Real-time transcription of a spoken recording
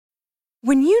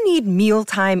When you need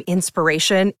mealtime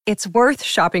inspiration, it's worth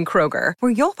shopping Kroger,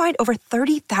 where you'll find over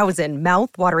 30,000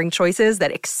 mouth-watering choices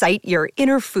that excite your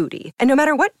inner foodie. And no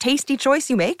matter what tasty choice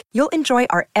you make, you'll enjoy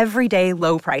our everyday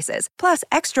low prices, plus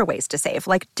extra ways to save,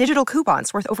 like digital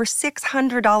coupons worth over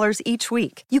 $600 each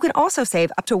week. You can also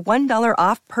save up to $1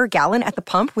 off per gallon at the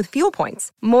pump with fuel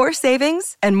points. More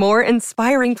savings and more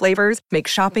inspiring flavors make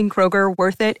shopping Kroger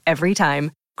worth it every time.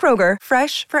 Kroger,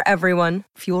 fresh for everyone.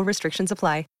 Fuel restrictions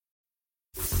apply.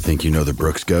 Think you know the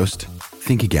Brooks Ghost?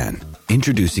 Think again.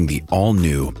 Introducing the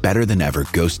all-new, better-than-ever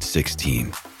Ghost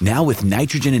 16. Now with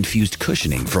nitrogen-infused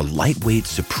cushioning for lightweight,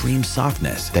 supreme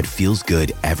softness that feels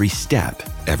good every step,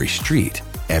 every street,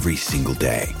 every single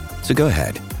day. So go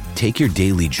ahead, take your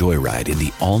daily joyride in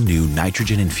the all-new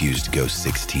nitrogen-infused Ghost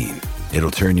 16.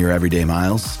 It'll turn your everyday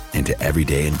miles into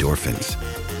everyday endorphins.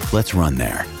 Let's run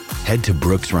there. Head to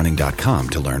brooksrunning.com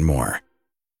to learn more.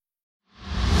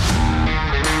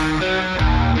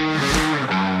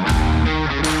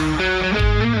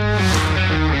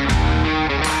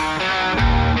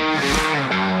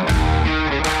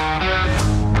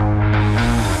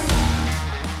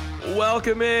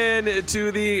 Welcome in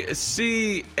to the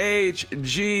CHGO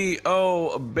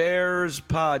Bears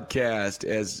podcast,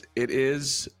 as it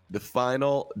is the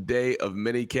final day of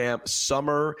minicamp.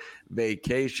 Summer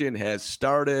vacation has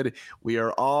started. We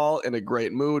are all in a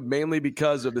great mood, mainly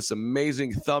because of this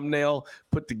amazing thumbnail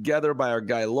put together by our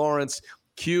guy Lawrence.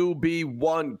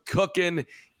 QB1 cooking.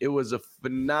 It was a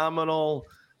phenomenal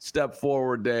step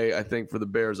forward day, I think, for the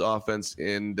Bears offense,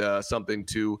 and something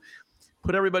to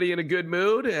put everybody in a good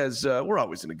mood, as we're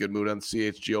always in a good mood on the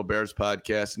CHGO Bears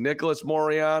podcast. Nicholas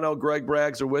Moriano, Greg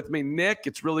Braggs are with me. Nick,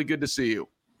 it's really good to see you.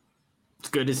 It's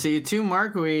good to see you too,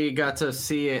 Mark. We got to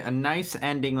see a nice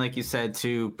ending, like you said,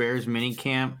 to Bears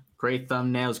minicamp. Great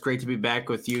thumbnails. Great to be back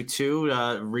with you too.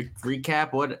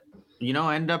 Recap what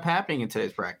ended up happening in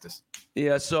today's practice.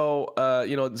 Yeah, so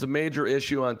it's a major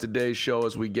issue on today's show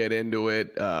as we get into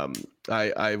it.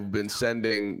 I've been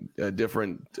sending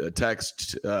different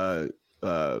text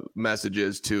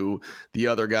messages to the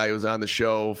other guy who's on the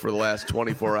show for the last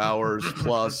 24 hours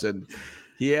plus, and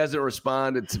he hasn't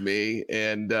responded to me.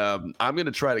 And I'm going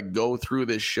to try to go through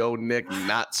this show, Nick,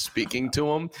 not speaking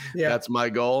to him. Yeah. That's my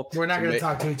goal. We're not going to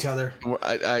talk to each other.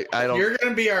 I don't. You're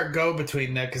going to be our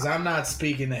go-between, Nick, because I'm not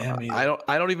speaking to him either.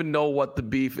 I don't even know what the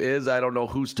beef is. I don't know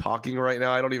who's talking right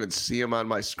now. I don't even see him on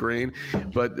my screen.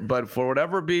 But for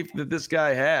whatever beef that this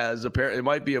guy has, apparently it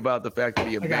might be about the fact that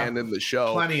he abandoned the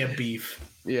show. Plenty of beef.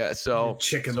 Yeah, so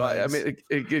chicken. So I mean,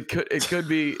 it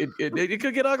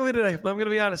could get ugly today. I'm going to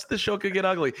be honest. This show could get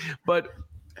ugly, but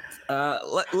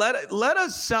let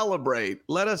us celebrate.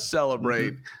 Let us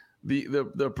celebrate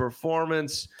the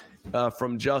performance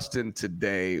from Justin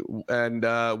today, and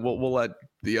we'll let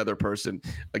the other person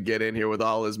get in here with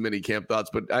all his mini camp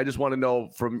thoughts. But I just want to know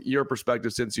from your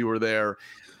perspective, since you were there,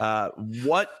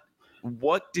 what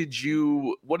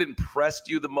impressed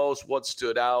you the most? What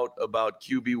stood out about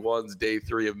QB1's day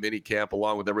 3 of minicamp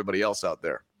along with everybody else out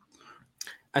there?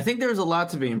 I think there's a lot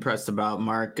to be impressed about,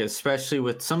 Mark, especially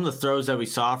with some of the throws that we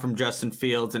saw from Justin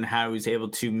Fields and how he was able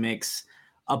to mix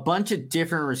a bunch of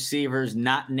different receivers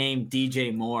not named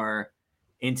DJ Moore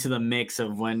into the mix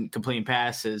of when completing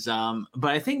passes.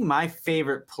 But I think my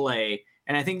favorite play,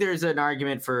 and I think there's an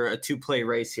argument for a 2-play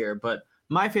race here, but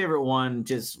my favorite one,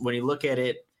 just when you look at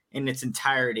it in its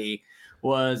entirety,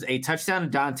 was a touchdown to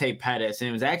Dante Pettis. And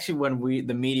it was actually when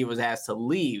the media was asked to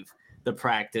leave the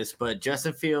practice, but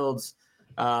Justin Fields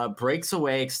breaks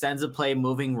away, extends the play,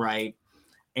 moving right.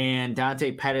 And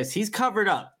Dante Pettis, he's covered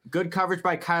up. Good coverage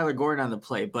by Kyler Gordon on the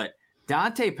play, but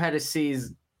Dante Pettis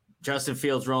sees Justin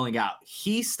Fields rolling out.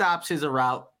 He stops his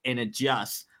route and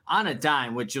adjusts on a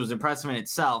dime, which was impressive in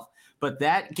itself, but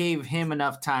that gave him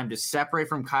enough time to separate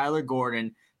from Kyler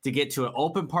Gordon to get to an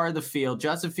open part of the field.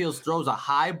 Justin Fields throws a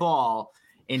high ball,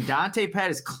 and Dante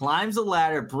Pettis climbs the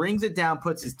ladder, brings it down,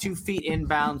 puts his 2 feet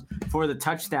inbounds for the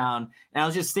touchdown. And I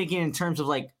was just thinking in terms of,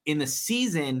 like, in the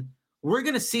season, we're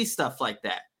going to see stuff like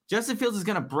that. Justin Fields is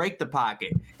going to break the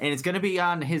pocket, and it's going to be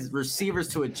on his receivers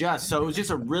to adjust. So it was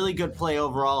just a really good play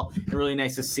overall, and really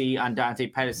nice to see on Dante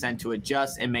Pettis end to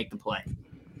adjust and make the play.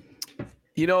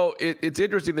 It's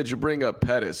interesting that you bring up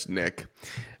Pettis, Nick.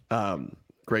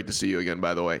 Great to see you again,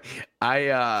 by the way.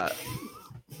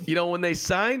 When they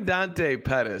signed Dante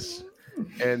Pettis,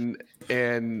 and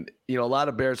a lot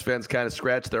of Bears fans kind of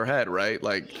scratch their head, right?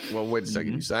 Like, well, wait a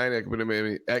second, you signed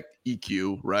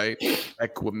EQ, right?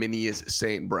 Equiminius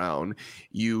St. Brown.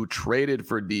 You traded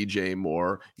for DJ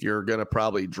Moore. You're going to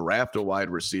probably draft a wide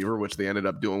receiver, which they ended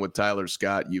up doing with Tyler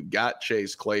Scott. You've got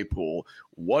Chase Claypool.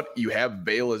 You have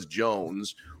Bayless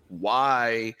Jones.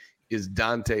 Why is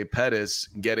Dante Pettis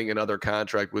getting another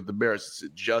contract with the Bears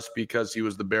just because he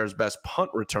was the Bears' best punt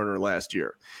returner last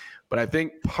year. But I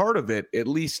think part of it, at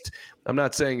least, I'm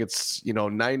not saying it's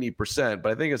 90%,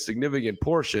 but I think a significant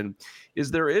portion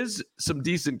is there is some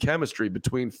decent chemistry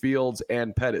between Fields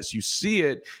and Pettis. You see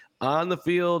it on the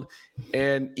field,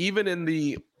 and even in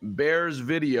the Bears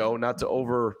video, not to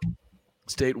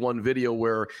overstate one video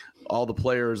where all the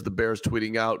players, the Bears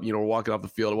tweeting out, walking off the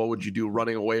field, what would you do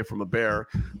running away from a bear?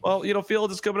 Well,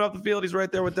 Fields is coming off the field. He's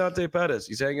right there with Dante Pettis.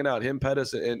 He's hanging out, him,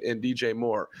 Pettis, and DJ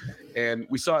Moore. And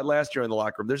we saw it last year in the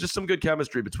locker room. There's just some good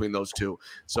chemistry between those two.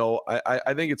 So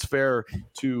I think it's fair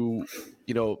to,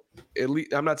 at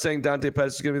least, I'm not saying Dante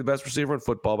Pettis is going to be the best receiver in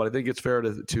football, but I think it's fair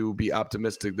to be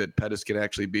optimistic that Pettis can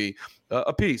actually be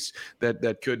a piece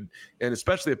that could, and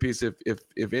especially a piece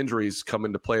if injuries come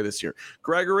into play this year.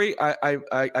 Gregory,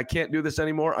 I can't do this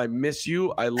anymore. I miss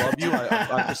you. I love you.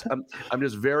 I'm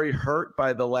just very hurt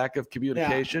by the lack of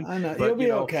communication. Yeah, I know. But, you'll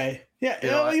be okay.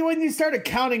 Yeah, when you started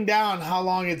counting down how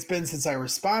long it's been since I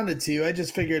responded to you, I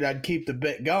just figured I'd keep the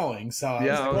bit going. So I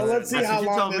was like, well, let's see how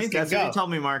long this can go. That's what you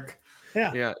told me, Mark.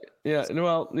 Yeah.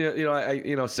 Well,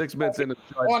 I 6 minutes into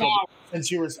 1 hour since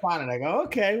you responded, I go,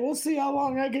 okay, we'll see how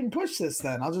long I can push this.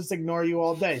 Then I'll just ignore you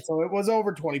all day. So it was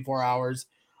over 24 hours,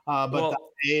 but the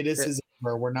hiatus is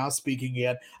over. We're now speaking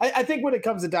again. I think when it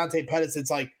comes to Dante Pettis,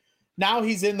 it's like now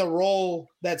he's in the role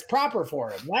that's proper for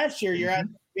him. Last year, you're at to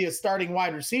be a starting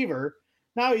wide receiver.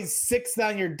 Now he's sixth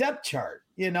on your depth chart.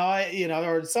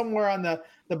 Or somewhere on the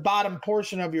bottom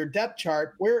portion of your depth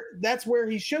chart, that's where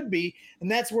he should be,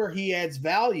 and that's where he adds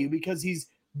value because he's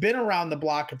been around the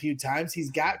block a few times.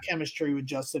 He's got chemistry with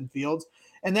Justin Fields,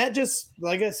 and that just,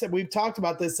 like I said, we've talked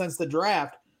about this since the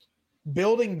draft.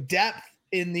 Building depth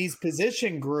in these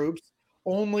position groups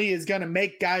only is going to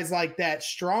make guys like that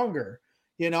stronger.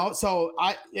 So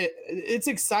it's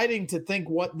exciting to think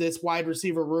what this wide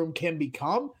receiver room can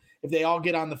become if they all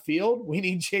get on the field. We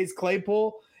need Chase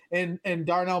Claypool and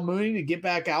Darnell Mooney to get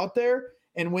back out there.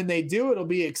 And when they do, it'll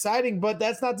be exciting. But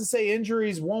that's not to say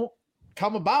injuries won't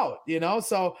come about,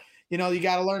 So, you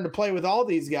got to learn to play with all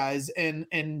these guys. And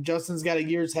Justin's got a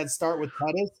year's head start with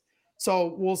Pettis.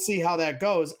 So we'll see how that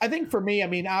goes. I think for me,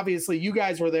 obviously you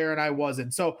guys were there and I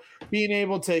wasn't. So being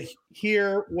able to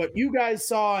hear what you guys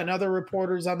saw and other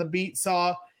reporters on the beat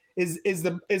saw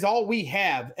is all we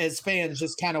have as fans,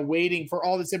 just kind of waiting for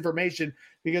all this information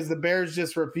because the Bears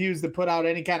just refuse to put out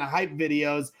any kind of hype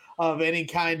videos of any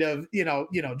kind of,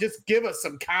 just give us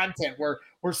some content.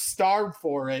 We're starved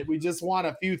for it. We just want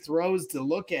a few throws to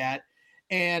look at.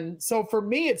 And so for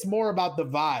me, it's more about the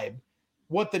vibe,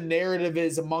 what the narrative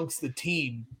is amongst the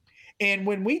team. And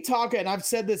when we talk, and I've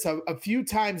said this a few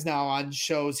times now on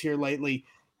shows here lately,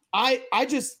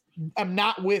 I'm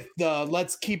not with the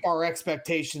let's keep our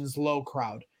expectations low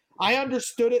crowd. I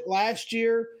understood it last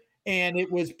year, and it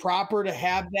was proper to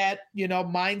have that,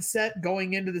 mindset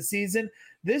going into the season.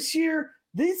 This year,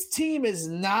 this team is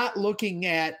not looking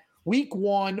at week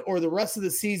one or the rest of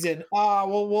the season.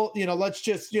 Let's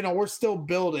just, we're still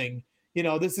building.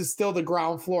 This is still the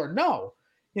ground floor. No.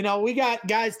 We got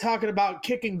guys talking about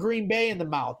kicking Green Bay in the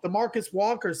mouth. DeMarcus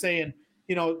Walker saying,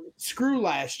 screw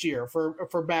last year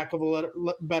for back of a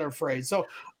better phrase. So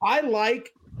I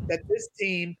like that this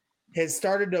team has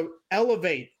started to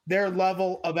elevate their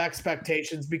level of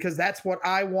expectations because that's what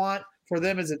I want for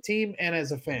them as a team and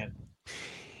as a fan.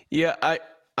 Yeah,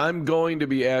 I'm going to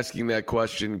be asking that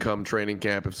question come training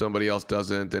camp if somebody else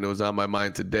doesn't, and it was on my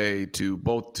mind today to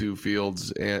both to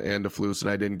Fields and to Flus, and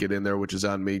I didn't get in there, which is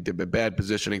on me. Did bad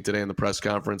positioning today in the press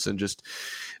conference, and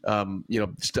I got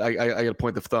to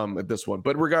point the thumb at this one.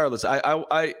 But regardless,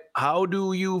 how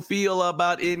do you feel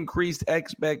about increased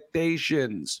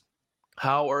expectations?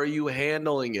 How are you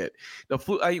handling it? Now,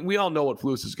 we all know what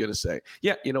Flus is going to say.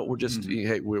 Yeah, we're just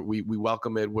hey, we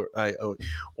welcome it. We're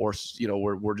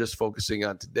just focusing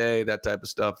on today, that type of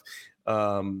stuff.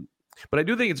 But I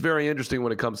do think it's very interesting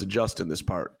when it comes to Justin, this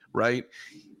part, right?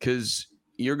 Because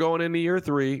you're going into year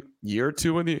 3, year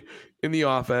 2 in the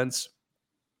offense,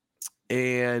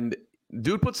 and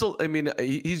dude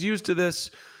he's used to this.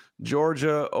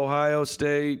 Georgia, Ohio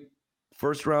State.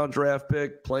 First-round draft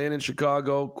pick, playing in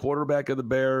Chicago, quarterback of the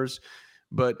Bears.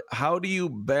 But how do you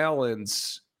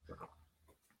balance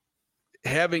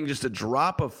having just a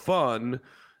drop of fun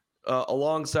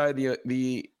alongside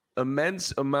the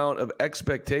immense amount of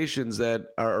expectations that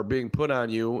are being put on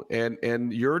you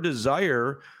and your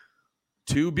desire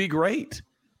to be great?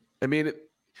 A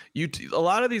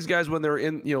lot of these guys, when they're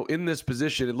in this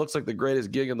position, it looks like the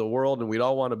greatest gig in the world, and we'd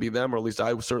all want to be them, or at least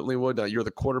I certainly would. You're the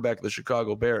quarterback of the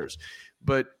Chicago Bears,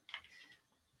 but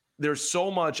there's so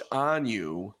much on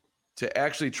you to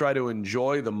actually try to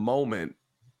enjoy the moment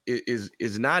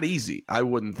is not easy, I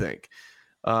wouldn't think.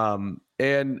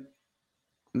 And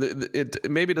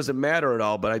it maybe doesn't matter at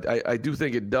all, but I do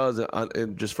think it does,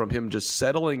 and just from him just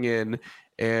settling in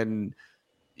and,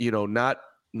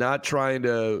 not trying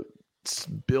to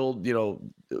build,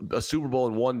 a Super Bowl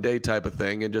in one day type of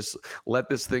thing, and just let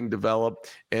this thing develop,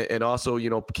 and also,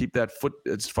 keep that foot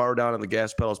as far down on the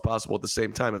gas pedal as possible at the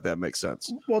same time, if that makes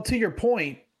sense. Well, to your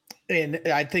point, and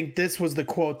I think this was the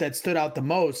quote that stood out the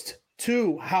most.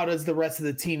 Two, how does the rest of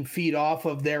the team feed off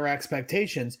of their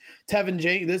expectations?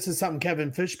 This is something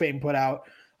Kevin Fishbane put out,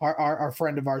 our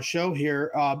friend of our show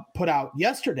here, put out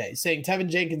yesterday, saying Tevin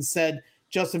Jenkins said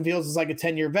Justin Fields is like a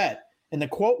 10-year vet. And the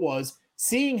quote was,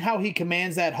 seeing how he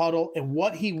commands that huddle and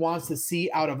what he wants to see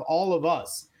out of all of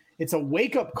us, it's a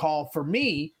wake-up call for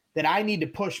me that I need to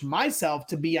push myself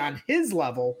to be on his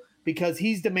level because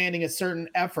he's demanding a certain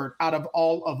effort out of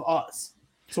all of us.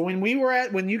 So when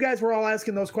you guys were all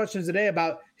asking those questions today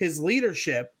about his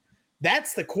leadership,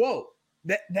 that's the quote.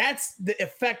 That's the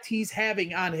effect he's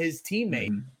having on his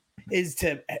teammate, is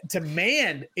to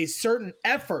demand a certain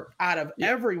effort out of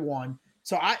everyone.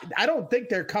 So I don't think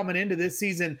they're coming into this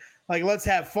season like, let's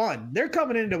have fun. They're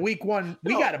coming into week one.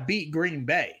 We got to beat Green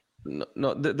Bay.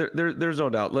 No, there's no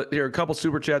doubt. Here, a couple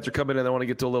super chats are coming in. I want to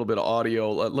get to a little bit of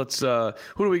audio. Let's. Who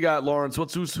do we got, Lawrence?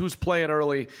 Who's playing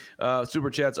early? Super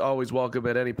chats always welcome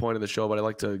at any point in the show, but I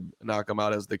like to knock them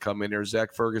out as they come in here.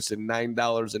 Zach Ferguson,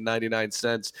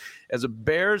 $9.99. As a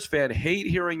Bears fan, hate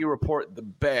hearing you report the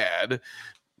bad,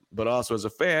 but also as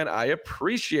a fan, I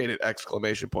appreciate it!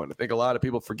 Exclamation point. I think a lot of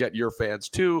people forget you're fans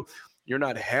too. You're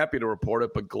not happy to report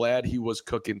it, but glad he was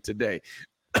cooking today.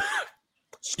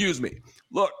 Excuse me.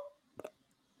 Look.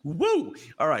 Woo!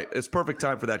 All right, it's perfect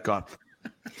time for that cough.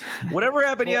 Whatever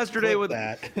happened yesterday with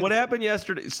that. What happened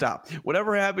yesterday? Stop.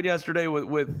 Whatever happened yesterday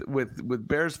with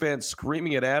Bears fans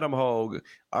screaming at Adam Hogue,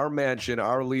 our mansion,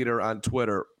 our leader on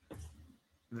Twitter.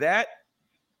 That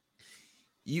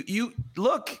you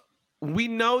look. We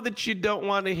know that you don't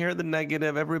want to hear the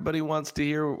negative. Everybody wants to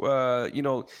hear,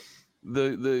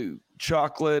 the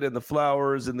chocolate and the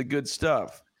flowers and the good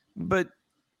stuff, but.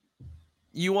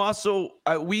 You also,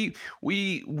 we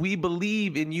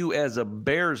believe in you as a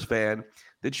Bears fan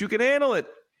that you can handle it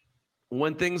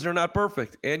when things are not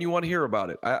perfect, and you want to hear about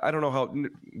it. I don't know how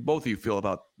both of you feel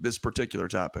about this particular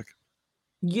topic.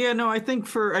 Yeah, no, I think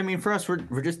for us,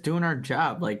 we're just doing our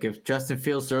job. Like, if Justin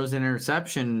Fields throws an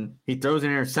interception, he throws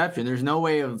an interception. There's no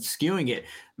way of skewing it.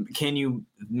 Can you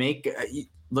make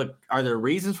look? Are there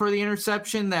reasons for the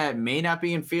interception that may not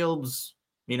be in Fields'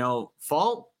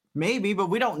 fault? Maybe, but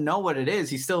we don't know what it is.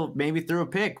 He still maybe threw a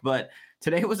pick, but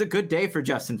today was a good day for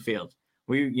Justin Fields.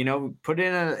 We, put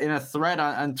in a thread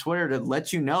on Twitter to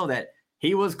let you know that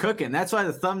he was cooking. That's why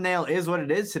the thumbnail is what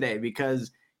it is today,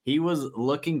 because he was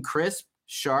looking crisp,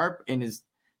 sharp in his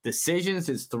decisions,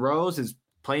 his throws, his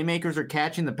playmakers are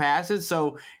catching the passes.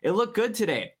 So it looked good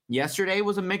today. Yesterday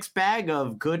was a mixed bag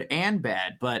of good and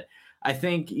bad, but I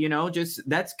think,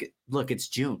 it's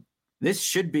June. This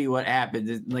should be what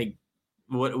happens. Like,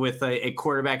 with a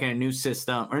quarterback in a new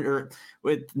system or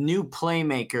with new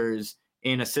playmakers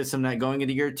in a system that going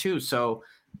into year two. So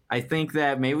I think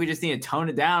that maybe we just need to tone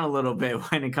it down a little bit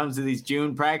when it comes to these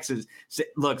June practices.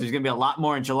 Look, there's going to be a lot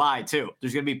more in July too.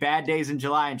 There's going to be bad days in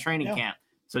July in training camp.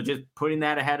 So just putting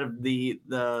that ahead of the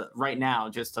right now,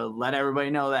 just to let everybody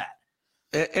know that.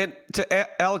 And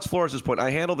to Alex Flores' point,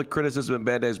 I handle the criticism in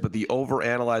bad days, but the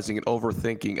overanalyzing and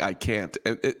overthinking, I can't.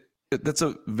 And that's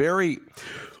a very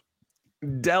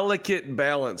delicate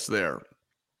balance there.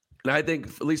 And I think,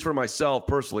 at least for myself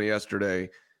personally,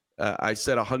 yesterday, I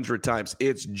said 100 times,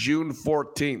 it's June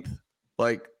 14th.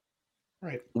 Like,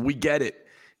 right. We get it.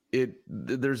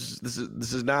 This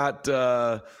is not,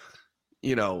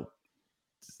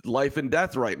 life and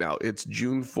death right now. It's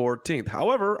June 14th.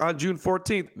 However, on June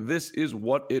 14th, this is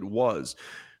what it was.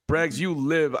 Braggs, you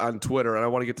live on Twitter, and I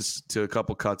want to get to a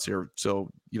couple cuts here,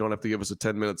 so you don't have to give us a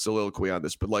 10-minute soliloquy on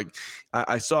this. But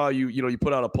I saw you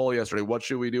put out a poll yesterday. What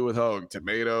should we do with Hogue?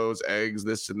 Tomatoes, eggs,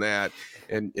 this and that.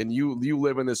 And you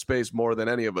live in this space more than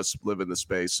any of us live in this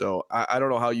space. So I don't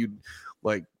know how you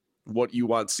what you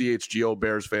want CHGO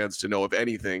Bears fans to know, if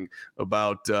anything,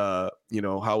 about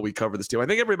how we cover this team. I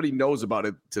think everybody knows about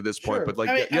it to this point, but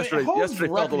yesterday felt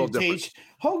a little different.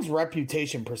 Hogue's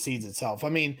reputation precedes itself. I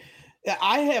mean,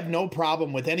 I have no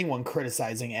problem with anyone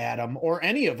criticizing Adam or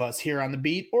any of us here on the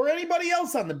beat or anybody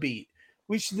else on the beat.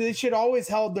 They should always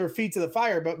hold their feet to the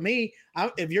fire. But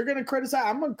if you're going to criticize,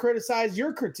 I'm going to criticize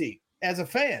your critique as a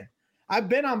fan. I've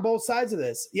been on both sides of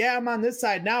this. Yeah, I'm on this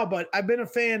side now, but I've been a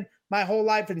fan my whole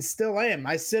life and still am.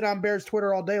 I sit on Bears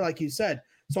Twitter all day, like you said.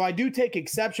 So I do take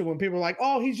exception when people are like,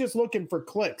 oh, he's just looking for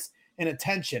clicks and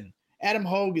attention. Adam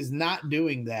Hogue is not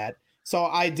doing that. So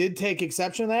I did take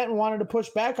exception to that and wanted to push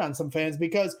back on some fans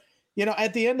because,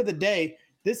 at the end of the day,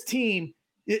 this team,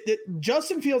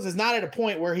 Justin Fields is not at a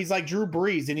point where he's like Drew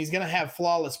Brees and he's going to have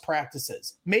flawless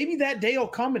practices. Maybe that day will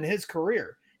come in his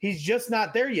career. He's just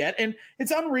not there yet. And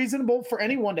it's unreasonable for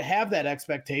anyone to have that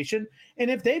expectation.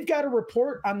 And if they've got a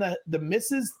report on the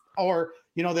misses or,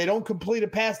 they don't complete a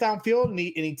pass downfield and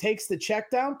he takes the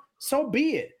check down, so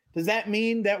be it. Does that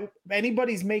mean that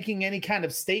anybody's making any kind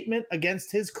of statement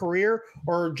against his career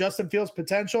or Justin Fields'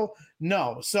 potential?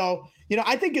 No. So,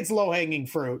 I think it's low-hanging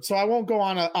fruit. So I won't go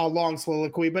on a long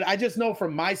soliloquy, but I just know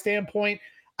from my standpoint,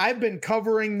 I've been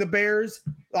covering the Bears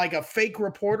like a fake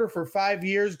reporter for 5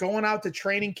 years, going out to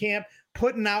training camp,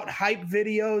 putting out hype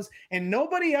videos, and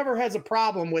nobody ever has a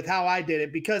problem with how I did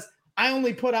it because I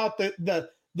only put out the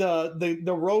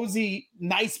rosy,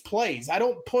 nice plays. I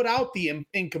don't put out the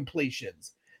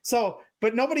incompletions. So,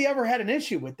 but nobody ever had an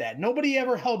issue with that. Nobody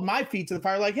ever held my feet to the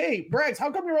fire like, hey, Braggs,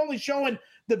 how come you're only showing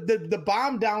the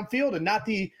bomb downfield and not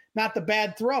the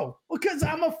bad throw? Well, because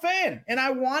I'm a fan and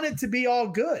I want it to be all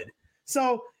good.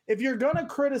 So if you're going to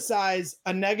criticize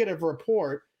a negative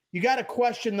report, you got to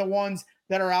question the ones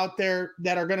that are out there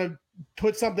that are going to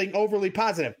put something overly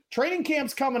positive. Training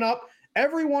camp's coming up.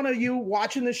 Every one of you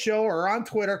watching the show or on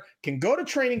Twitter can go to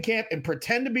training camp and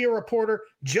pretend to be a reporter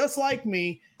just like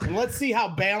me, and let's see how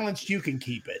balanced you can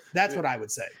keep it. That's what I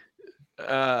would say.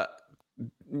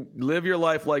 Live your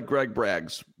life like Greg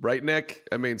Braggs, right, Nick?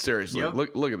 I mean, seriously, yep.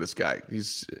 Look at this guy.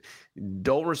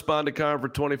 Don't respond to Con for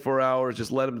 24 hours.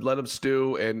 Just let him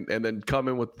stew and then come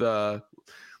in with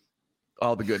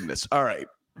all the goodness. All right.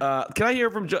 Can I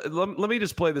hear from? Let me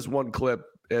just play this one clip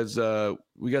as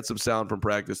we got some sound from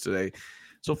practice today.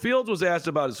 So Fields was asked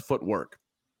about his footwork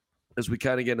as we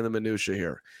kind of get into the minutia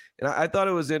here, and I thought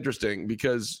it was interesting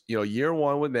because year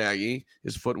one with Nagy,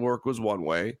 his footwork was one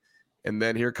way, and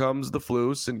then here comes the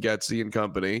Flus and Getsy and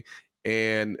company,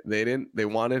 and they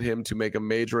wanted him to make a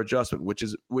major adjustment,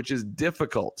 which is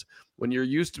difficult when you're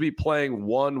used to be playing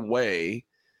one way,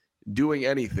 doing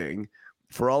anything.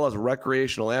 For all us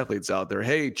recreational athletes out there,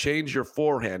 hey, change your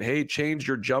forehand. Hey, change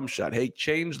your jump shot. Hey,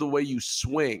 change the way you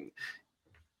swing.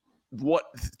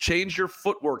 Change your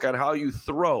footwork on how you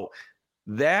throw.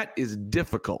 That is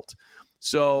difficult.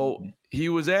 So he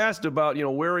was asked about,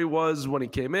 where he was when he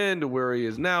came in to where he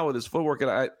is now with his footwork.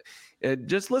 And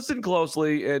just listen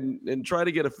closely and try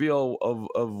to get a feel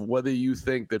of whether you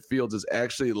think that Fields is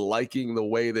actually liking the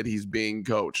way that he's being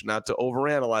coached. Not to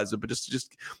overanalyze it, but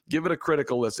just give it a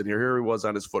critical listen. Here he was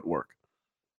on his footwork.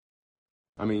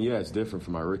 I mean, yeah, it's different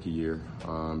from my rookie year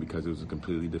because it was a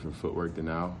completely different footwork than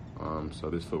now. So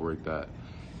this footwork that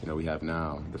we have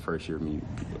now, the first year of me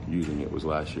using it was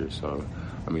last year. So,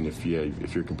 I mean, if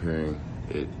you're comparing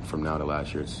it from now to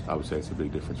last year, I would say it's a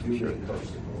big difference for sure.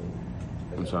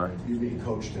 I'm sorry? You're being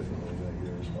coached differently that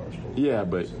year as far as footwork. Yeah,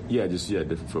 but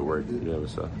different footwork.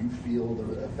 What's up? Do you feel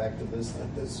the effect of this,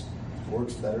 that this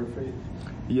works better for you?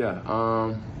 Yeah,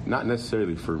 not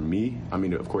necessarily for me. I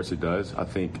mean, of course it does. I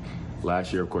think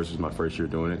last year, of course, was my first year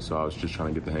doing it, so I was just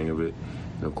trying to get the hang of it.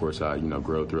 And of course, I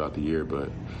grow throughout the year. But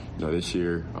this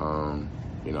year,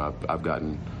 I've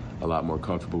gotten a lot more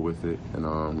comfortable with it,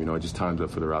 and it just times up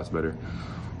for the routes better.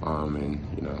 And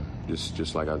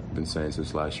just like I've been saying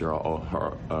since last year,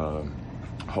 our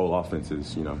whole offense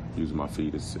is using my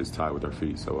feet. It's tied with our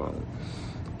feet. So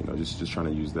just trying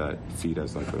to use that feet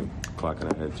as like a clock in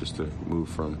the head, just to move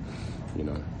from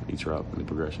each route in the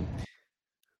progression.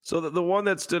 So the one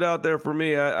that stood out there for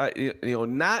me, I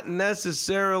not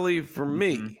necessarily for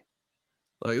me.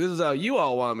 Like, this is how you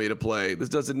all want me to play. This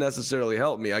doesn't necessarily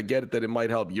help me. I get it that it might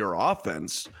help your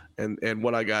offense and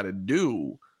what I got to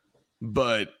do.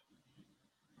 But,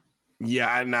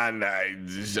 yeah,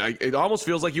 it almost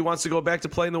feels like he wants to go back to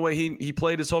playing the way he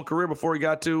played his whole career before he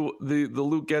got to the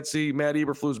Luke Getsy, Matt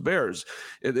Eberflus Bears.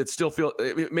 It still feels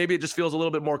 – maybe it just feels a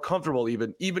little bit more comfortable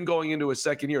even going into his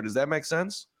second year. Does that make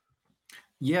sense?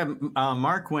 Yeah,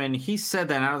 Mark, when he said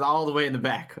that, and I was all the way in the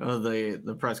back of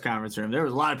the press conference room. There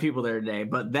was a lot of people there today,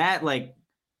 but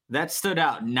that stood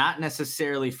out, not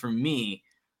necessarily for me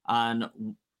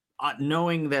on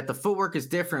knowing that the footwork is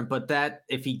different, but that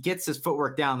if he gets his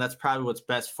footwork down, that's probably what's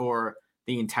best for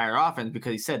the entire offense,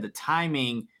 because he said the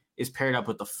timing is paired up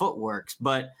with the footworks.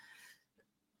 But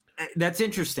that's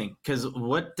interesting, because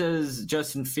what does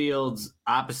Justin Fields'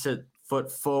 opposite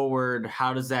foot forward,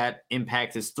 how does that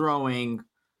impact his throwing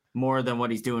more than what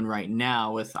he's doing right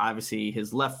now, with obviously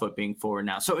his left foot being forward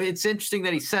now? So it's interesting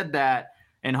that he said that,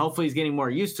 and hopefully he's getting more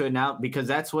used to it now, because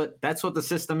that's what the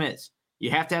system is. You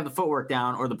have to have the footwork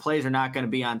down, or the plays are not going to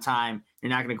be on time.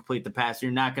 You're not going to complete the pass.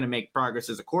 You're not going to make progress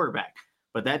as a quarterback.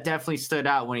 But that definitely stood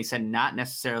out when he said, not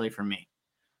necessarily for me.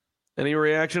 Any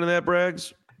reaction to that,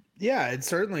 Braggs? Yeah, it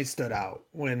certainly stood out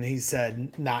when he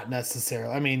said not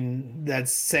necessarily. I mean,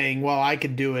 that's saying, well, I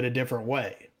could do it a different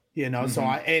way, you know? So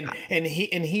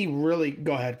he really,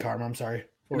 go ahead, Carm. I'm sorry.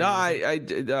 No,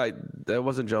 I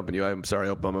wasn't jumping you. I'm sorry.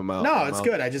 I opened my mouth. No, it's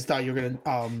good. I just thought you were going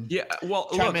to yeah, well,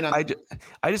 look,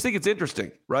 I just think it's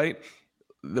interesting, right?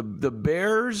 The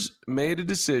Bears made a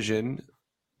decision,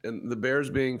 and the Bears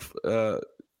being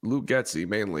Luke Getsy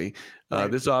mainly,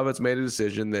 this offense made a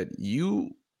decision that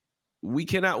we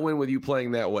cannot win with you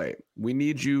playing that way. We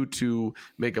need you to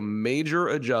make a major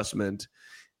adjustment.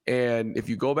 And if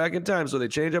you go back in time, so they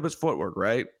change up his footwork,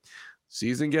 right?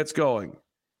 Season gets going.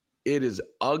 It is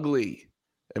ugly.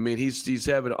 I mean, he's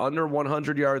having under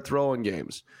 100-yard throwing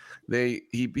games.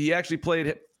 He actually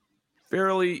played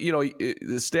fairly,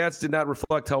 the stats did not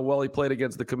reflect how well he played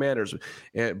against the Commanders,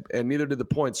 and neither did the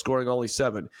points, scoring only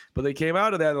 7. But they came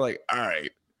out of that and they're like, all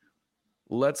right,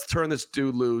 let's turn this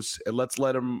dude loose and let's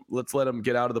let him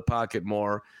get out of the pocket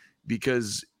more,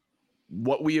 because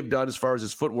what we have done as far as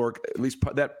his footwork, at least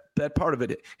that part of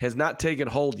it, has not taken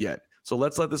hold yet. So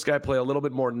let's let this guy play a little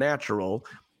bit more natural.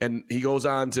 And he goes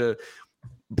on to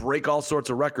break all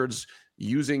sorts of records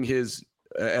using his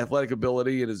athletic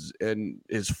ability and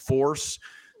his force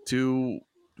to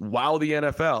wow the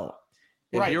NFL.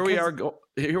 And here we are.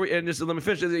 And just let me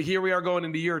finish. Here we are going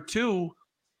into year 2,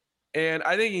 and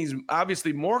I think he's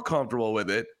obviously more comfortable with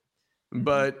it.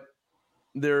 But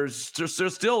there's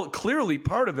still clearly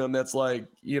part of him that's like,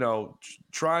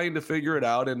 trying to figure it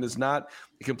out and is not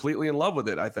completely in love with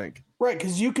it, I think. Right,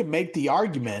 because you could make the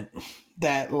argument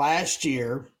that last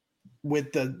year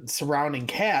with the surrounding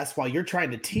cast, while you're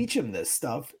trying to teach him this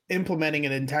stuff, implementing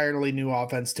an entirely new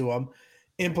offense to him,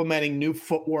 implementing new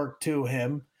footwork to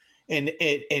him,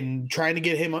 and trying to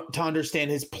get him to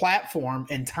understand his platform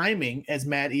and timing, as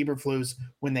Matt Eberflus,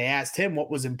 when they asked him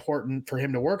what was important for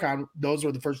him to work on, those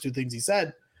were the first 2 things he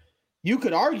said. You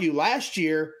could argue last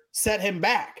year set him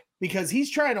back because he's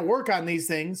trying to work on these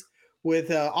things with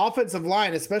offensive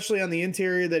line, especially on the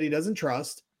interior that he doesn't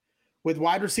trust, with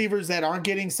wide receivers that aren't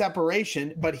getting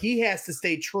separation, but he has to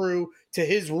stay true to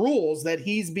his rules that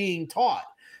he's being taught.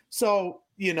 So,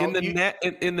 in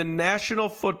the National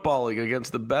Football League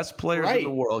against the best players in the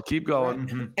world. Keep going. Right.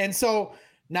 Mm-hmm. And so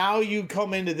now you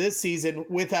come into this season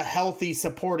with a healthy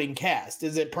supporting cast.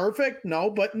 Is it perfect? No,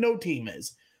 but no team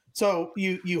is. So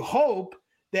you hope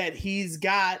that he's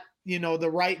got, the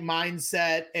right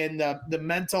mindset and the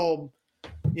mental,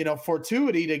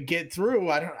 fortuity to get through.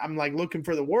 I'm like looking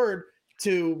for the word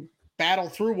to battle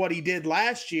through what he did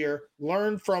last year,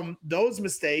 learn from those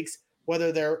mistakes,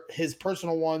 whether they're his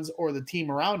personal ones or the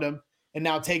team around him, and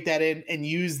now take that in and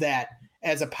use that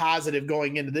as a positive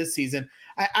going into this season.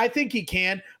 I think he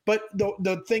can, but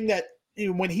the thing that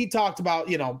when he talked about,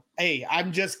 hey,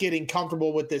 I'm just getting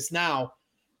comfortable with this now,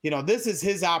 this is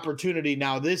his opportunity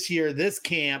now this year, this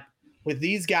camp with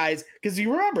these guys. Because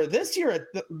you remember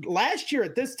last year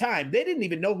at this time, they didn't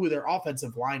even know who their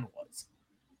offensive line was.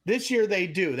 This year they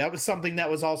do. That was something that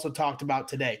was also talked about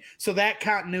today. So that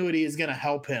continuity is going to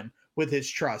help him with his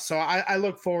trust. So I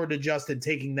look forward to Justin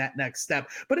taking that next step.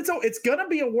 But it's going to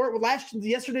be a work.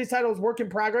 Yesterday's title was work in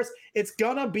progress. It's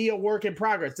going to be a work in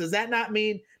progress. Does that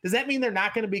mean they're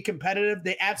not going to be competitive?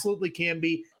 They absolutely can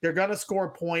be. They're going to score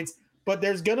points. But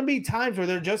there's going to be times where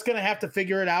they're just going to have to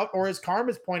figure it out. Or as Carm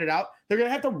has pointed out, they're going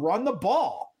to have to run the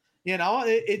ball.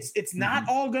 It's not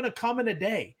all going to come in a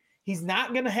day. He's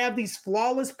not going to have these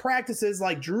flawless practices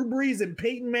like Drew Brees and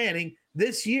Peyton Manning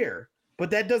this year.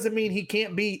 But that doesn't mean he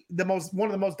can't be one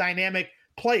of the most dynamic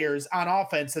players on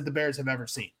offense that the Bears have ever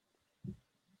seen.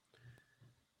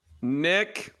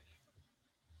 Nick.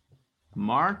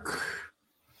 Mark.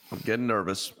 I'm getting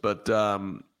nervous, but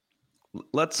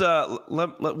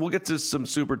we'll get to some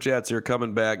super chats here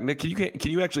coming back. Nick,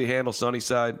 can you actually handle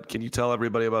Sunnyside? Can you tell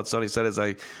everybody about Sunnyside as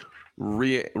I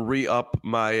re-up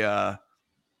my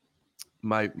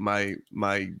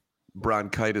my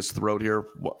bronchitis throat here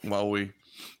while we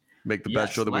make the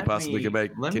best show that we possibly can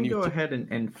make. Let me go ahead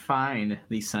and find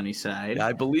the Sunnyside.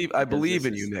 I believe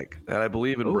in you, Nick, and I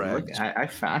believe in Brad. I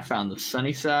found the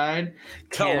Sunnyside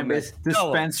Cannabis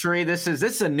Dispensary. This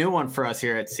is a new one for us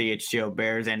here at CHGO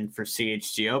Bears and for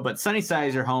CHGO. But Sunnyside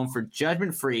is your home for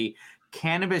judgment-free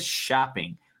cannabis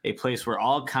shopping, a place where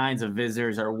all kinds of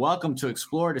visitors are welcome to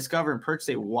explore, discover, and purchase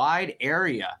a wide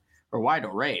array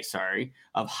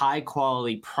of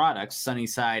high-quality products.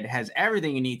 Sunnyside has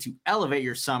everything you need to elevate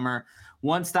your summer.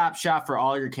 One-stop shop for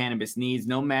all your cannabis needs,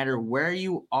 no matter where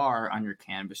you are on your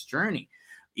cannabis journey.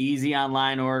 easy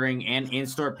online ordering and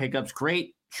in-store pickups,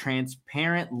 great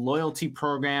transparent loyalty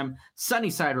program,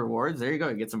 Sunnyside Rewards. There you go.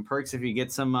 You get some perks if you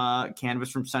get some cannabis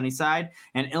from Sunnyside.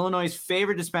 And Illinois'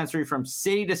 favorite dispensary from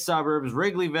city to suburbs,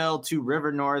 Wrigleyville to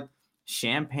River North,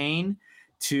 Champaign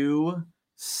to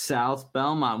South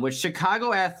Belmont. Which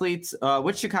Chicago athletes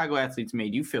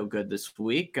made you feel good this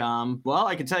week? Well,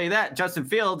 I can tell you that Justin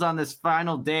Fields on this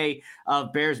final day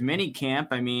of Bears mini camp.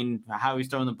 I mean, how he's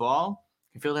throwing the ball,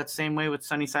 you feel that same way with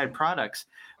Sunnyside products.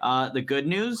 The good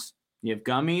news, you have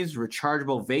gummies,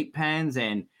 rechargeable vape pens,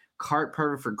 and cart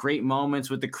perfect for great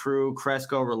moments with the crew.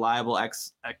 Cresco, reliable,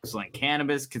 excellent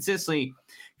cannabis,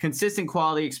 consistent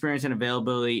quality, experience, and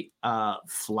availability.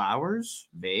 Flowers,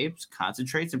 vapes,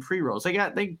 concentrates, and pre-rolls.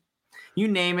 You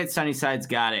name it, Sunnyside's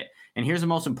got it. And here's the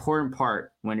most important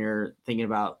part when you're thinking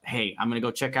about, hey, I'm going to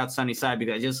go check out Sunnyside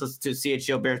because I just listened to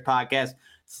CHGO Bears podcast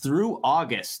through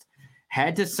August.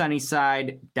 Head to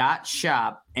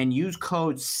sunnyside.shop and use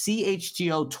code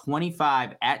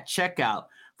CHGO25 at checkout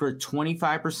for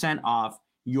 25% off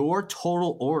your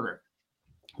total order.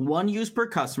 One use per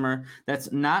customer. That's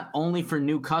not only for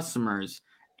new customers.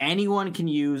 Anyone can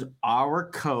use our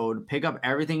code. Pick up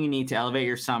everything you need to elevate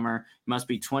your summer. You must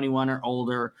be 21 or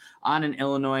older, on an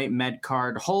Illinois Med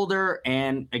Card holder.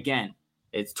 And again,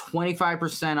 it's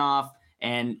 25% off.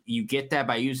 And you get that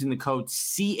by using the code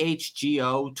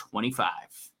CHGO25.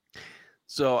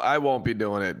 So I won't be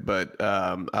doing it, but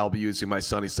I'll be using my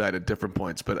Sunnyside at different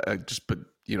points. But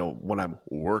when I'm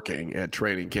working at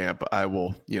training camp, I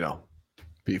will,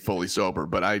 be fully sober.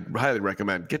 But I highly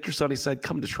recommend get your Sunnyside.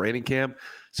 Come to training camp.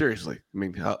 Seriously, I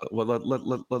mean,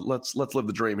 let's live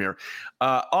the dream here.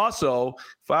 Also,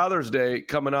 Father's Day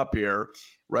coming up here,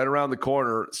 right around the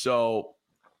corner. So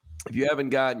if you haven't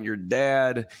gotten your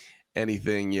dad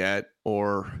anything yet,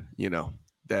 or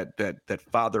that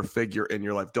father figure in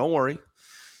your life, don't worry.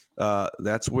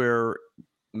 That's where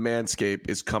Manscaped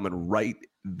is coming right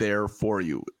there for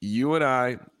you. You and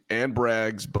I and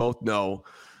Braggs both know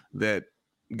that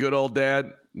good old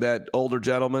dad, that older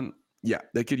gentleman,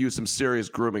 they could use some serious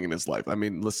grooming in his life. I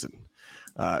mean, listen,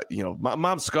 my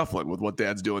mom's scuffling with what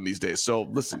dad's doing these days. So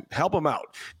listen, help him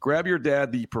out. Grab your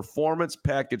dad the Performance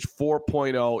Package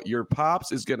 4.0. Your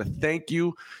pops is going to thank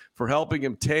you for helping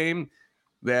him tame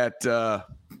that,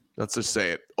 let's just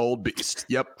say it, old beast.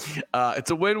 Yep.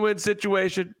 It's a win-win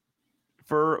situation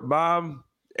for mom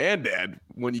and dad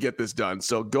when you get this done.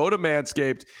 So go to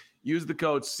Manscaped, use the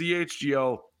code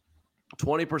CHGO,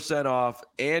 20% off,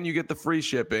 and you get the free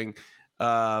shipping.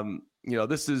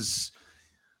 This is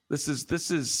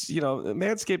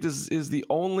Manscaped is the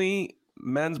only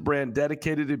men's brand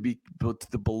dedicated to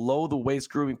the below the waist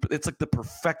grooming. It's like the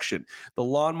perfection. The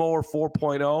Lawnmower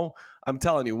 4.0. I'm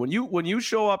telling you, when you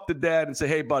show up to dad and say,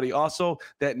 "Hey, buddy," also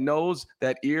that nose,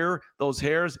 that ear, those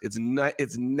hairs, it's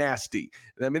nasty.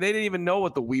 I mean, they didn't even know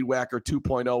what the Weed Whacker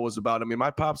 2.0 was about. I mean,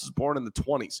 my pops was born in the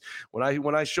 20s.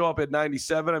 When I show up at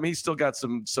 97, I mean, he's still got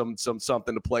some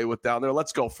something to play with down there.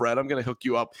 Let's go, Fred. I'm going to hook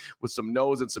you up with some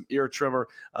nose and some ear trimmer,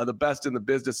 the best in the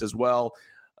business as well.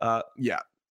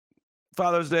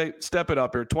 Father's Day, step it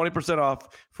up here. 20% off,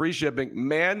 free shipping,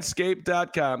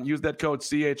 manscaped.com. Use that code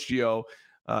CHGO.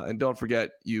 And don't forget,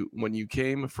 when you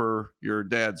came for your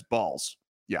dad's balls,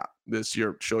 this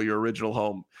year, show your original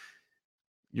home,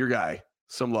 your guy,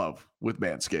 some love with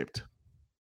Manscaped.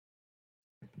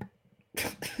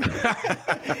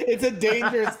 It's a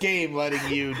dangerous game letting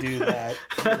you do that.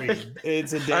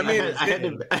 It's a dangerous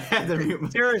game. I had to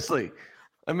mute Seriously.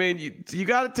 I mean, you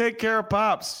got to take care of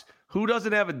pops. Who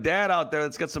doesn't have a dad out there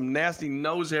that's got some nasty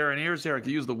nose hair and ears hair and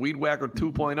can use the Weed Whacker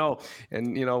 2.0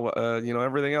 and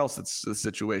everything else that's the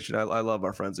situation. I love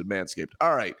our friends at Manscaped.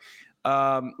 All right,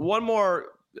 one more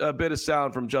bit of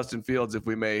sound from Justin Fields, if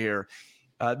we may here.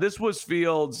 This was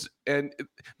Fields, and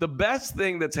the best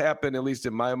thing that's happened, at least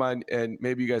in my mind, and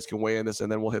maybe you guys can weigh in this,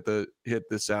 and then we'll hit the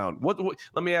sound. What?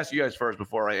 Let me ask you guys first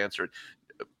before I answer it.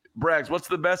 Braggs, what's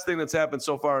the best thing that's happened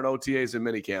so far in OTAs and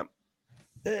minicamp?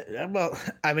 Well,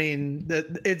 I mean,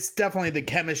 it's definitely the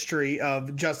chemistry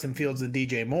of Justin Fields and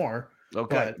DJ Moore.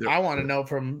 Okay. But I want to know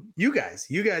from you guys.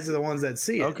 You guys are the ones that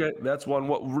see it. Okay, that's one.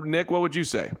 Nick, what would you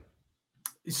say?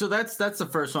 So that's the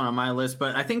first one on my list,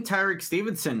 but I think Tyreek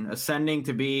Stevenson ascending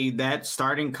to be that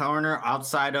starting corner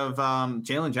outside of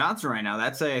Jalen Johnson right now.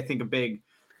 That's I think a big,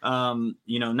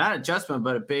 not adjustment,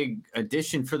 but a big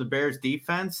addition for the Bears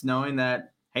defense, knowing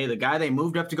that, hey, the guy they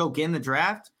moved up to go get in the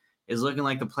draft is looking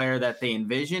like the player that they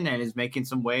envision and is making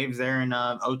some waves there in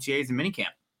OTAs and minicamp.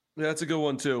 Yeah, that's a good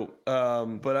one too.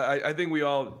 But I think we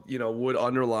all, would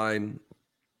underline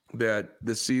that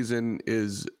this season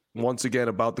is once again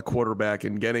about the quarterback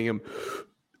and getting him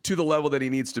to the level that he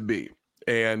needs to be.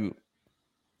 And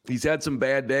He's had some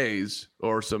bad days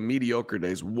or some mediocre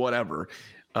days, whatever,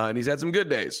 and he's had some good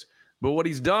days. But what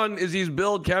he's done is he's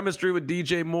built chemistry with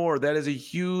DJ Moore. That is a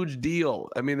huge deal.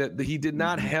 I mean, that he did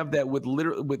not have that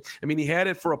he had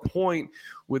it for a point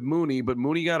with Mooney, but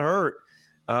Mooney got hurt.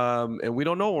 And we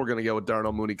don't know what we're going to get with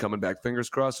Darnell Mooney coming back. Fingers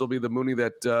crossed it'll be the Mooney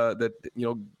that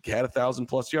had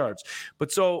 1,000+ yards.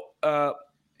 But so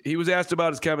he was asked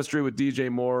about his chemistry with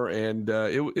DJ Moore, and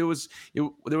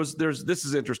this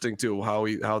is interesting too,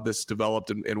 how this developed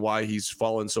and why he's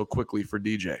fallen so quickly for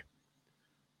DJ.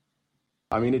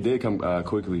 I mean, it did come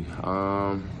quickly.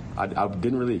 I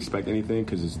didn't really expect anything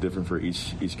because it's different for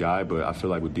each guy, but I feel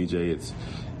like with DJ, it's,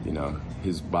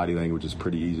 his body language is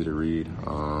pretty easy to read.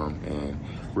 And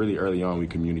really early on, we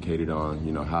communicated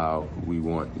on, how we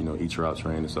want, each route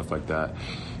trained and stuff like that.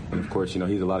 And of course,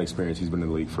 he's a lot of experience. He's been in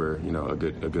the league for, a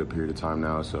good period of time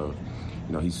now. So,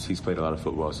 he's played a lot of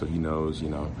football, so he knows,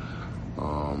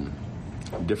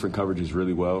 different coverages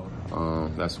really well.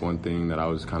 That's one thing that I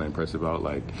was kind of impressed about,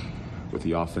 like, with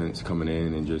the offense coming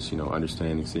in and just,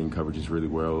 understanding, seeing coverages really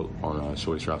well on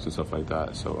short routes and stuff like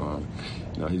that. So,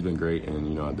 he's been great,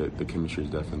 and, the chemistry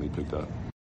has definitely picked up.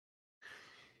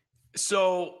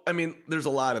 So, I mean, there's a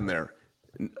lot in there.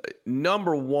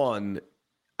 Number one,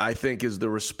 I think, is the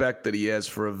respect that he has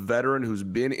for a veteran who's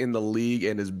been in the league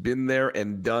and has been there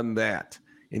and done that.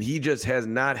 And he just has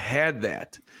not had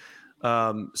that.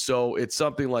 So it's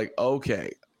something like,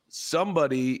 okay,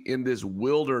 somebody in this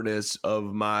wilderness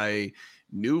of my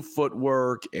new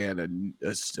footwork and a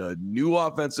new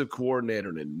offensive coordinator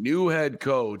and a new head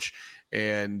coach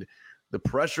and the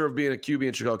pressure of being a QB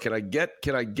in Chicago, can I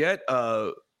get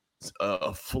a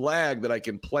flag that I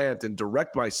can plant and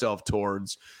direct myself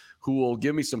towards who will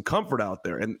give me some comfort out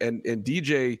there? And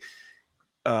DJ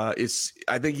is,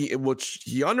 I think which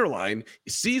he underlined,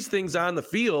 sees things on the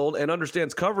field and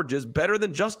understands coverages better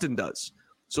than Justin does.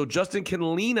 So Justin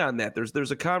can lean on that.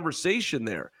 There's a conversation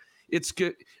there. It's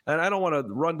good, and I don't want to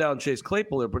run down Chase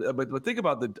Claypool there, but think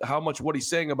about how much what he's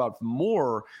saying about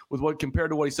Moore with what compared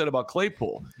to what he said about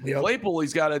Claypool. Yep. Claypool,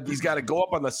 he's got to go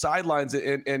up on the sidelines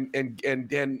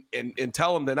and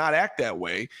tell him to not act that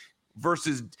way.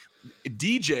 Versus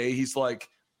DJ, he's like,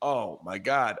 oh my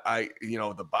God,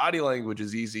 the body language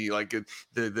is easy. Like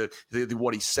the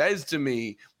what he says to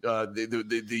me,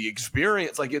 the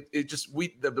experience, like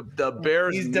the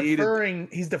Bears he's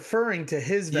deferring to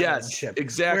his veteranship. Yes,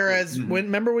 exactly. Whereas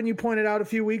remember when you pointed out a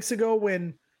few weeks ago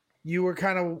when you were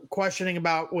kind of questioning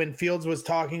about when Fields was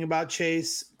talking about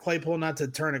Chase Claypool, not to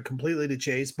turn it completely to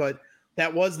Chase, but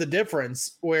that was the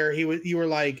difference where you were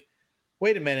like,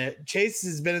 wait a minute, Chase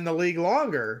has been in the league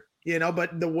longer.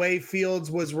 But the way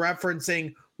Fields was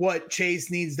referencing what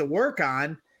Chase needs to work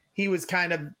on, he was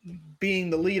kind of being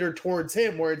the leader towards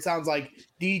him, where it sounds like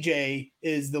DJ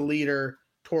is the leader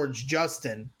towards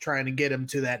Justin, trying to get him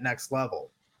to that next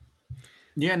level.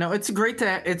 Yeah, no, it's great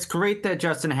that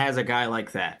Justin has a guy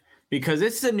like that, because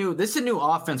this is a new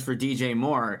offense for DJ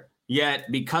Moore. Yet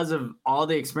because of all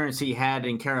the experience he had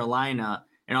in Carolina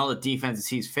and all the defenses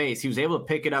he's faced, he was able to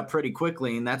pick it up pretty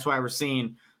quickly, and that's why we're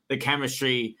seeing the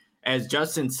chemistry. As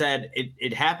Justin said,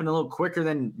 it happened a little quicker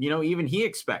than, even he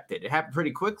expected. It happened pretty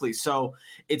quickly. So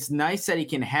it's nice that he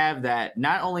can have that.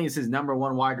 Not only is his number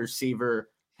one wide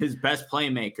receiver his best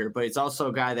playmaker, but it's also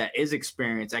a guy that is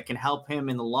experienced that can help him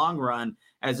in the long run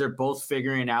as they're both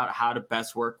figuring out how to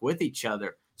best work with each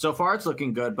other. So far, it's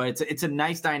looking good, but it's a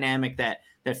nice dynamic that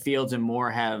Fields and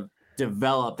Moore have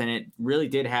developed, and it really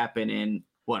did happen in,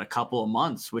 a couple of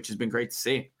months, which has been great to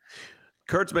see.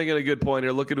 Kurt's making a good point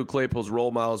here. Look at who Claypool's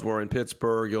role models were in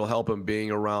Pittsburgh. You'll help him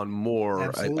being around Moore.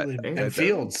 Absolutely. And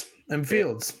Fields. And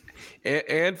Fields.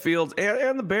 And Fields.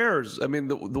 And the Bears. I mean,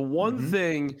 the one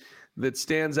thing that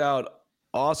stands out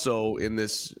also in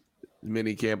this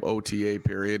minicamp OTA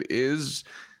period is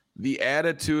the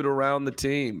attitude around the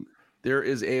team. There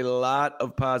is a lot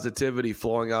of positivity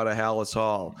flowing out of Hallis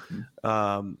Hall.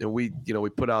 And we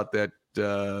put out that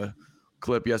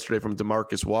clip yesterday from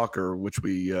DeMarcus Walker, which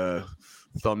we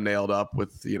thumbnailed up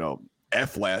with,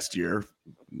 F last year.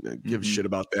 Give a shit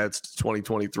about that. It's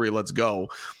 2023. Let's go.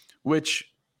 Which,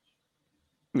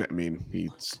 I mean,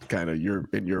 he's kind of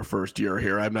in your first year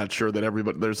here. I'm not sure that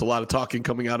everybody, there's a lot of talking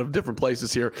coming out of different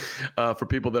places here for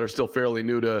people that are still fairly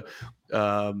new to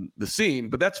the scene,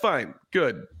 but that's fine.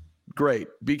 Good. Great.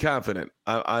 Be confident.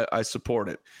 I support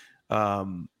it.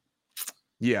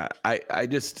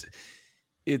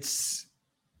 It's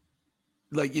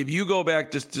like, if you go back,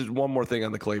 just one more thing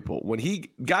on the Claypool, when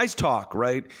guys talk,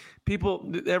 right? The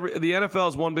NFL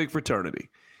is one big fraternity.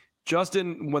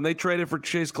 Justin, when they traded for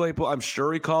Chase Claypool, I'm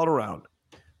sure he called around.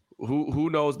 Who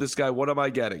knows this guy? What am I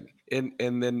getting?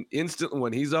 and then instantly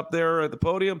when he's up there at the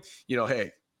podium,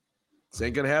 hey, this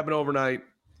ain't gonna happen overnight.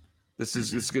 This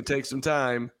is gonna take some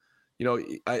time.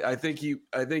 I think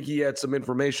he had some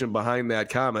information behind that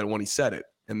comment when he said it.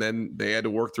 And then they had to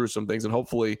work through some things. And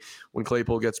hopefully when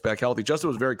Claypool gets back healthy, Justin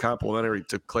was very complimentary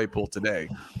to Claypool today.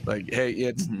 Like, hey,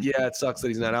 it sucks that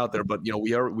he's not out there, but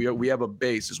we have a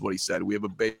base, is what he said. We have a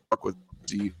base to work with.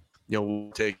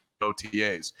 We'll take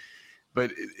OTAs.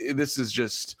 But this is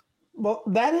just. Well,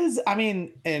 that is,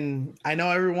 and I know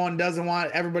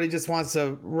everybody just wants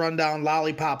to run down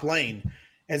Lollipop Lane.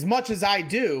 As much as I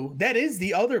do, that is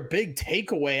the other big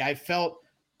takeaway I felt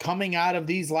coming out of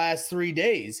these last 3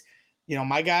 days.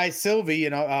 My guy Sylvie,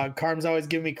 Carm's always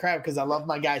giving me crap because I love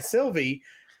my guy Sylvie,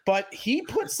 but he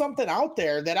put something out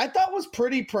there that I thought was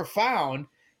pretty profound,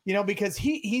 because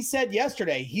he said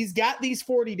yesterday he's got these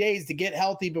 40 days to get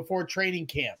healthy before training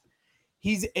camp.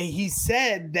 He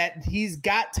said that he's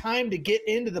got time to get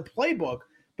into the playbook,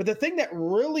 but the thing that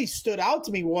really stood out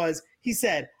to me was he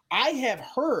said, I have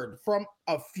heard from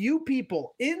a few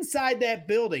people inside that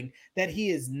building that he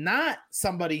is not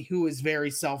somebody who is very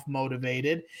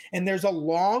self-motivated, and there's a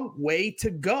long way to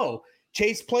go.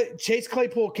 Chase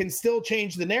Claypool can still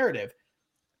change the narrative.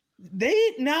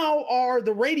 They now are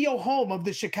the radio home of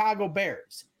the Chicago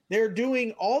Bears. They're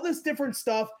doing all this different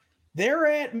stuff. They're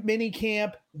at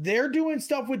minicamp. They're doing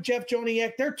stuff with Jeff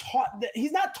Joniak.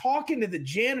 He's not talking to the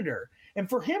janitor. And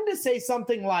for him to say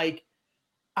something like,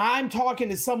 I'm talking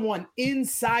to someone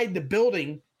inside the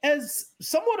building as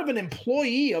somewhat of an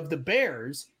employee of the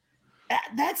Bears,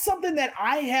 that's something that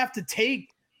I have to take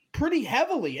pretty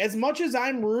heavily. As much as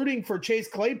I'm rooting for Chase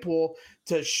Claypool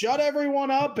to shut everyone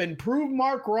up and prove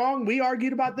Mark wrong, we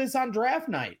argued about this on draft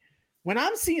night. When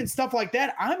I'm seeing stuff like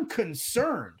that, I'm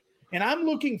concerned, and I'm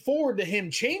looking forward to him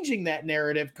changing that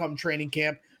narrative come training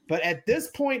camp. But at this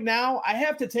point now, I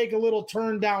have to take a little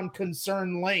turn down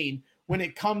concern lane when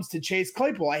it comes to Chase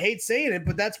Claypool. I hate saying it,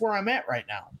 but that's where I'm at right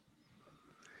now.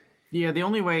 Yeah, the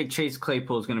only way Chase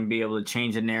Claypool is going to be able to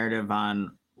change the narrative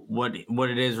on what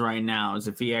it is right now is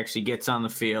if he actually gets on the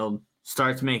field,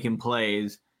 starts making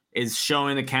plays, is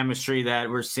showing the chemistry that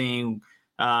we're seeing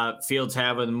Fields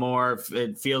have with Moore.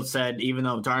 Fields said, even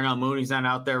though Darnell Mooney's not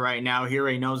out there right now, he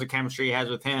already knows the chemistry he has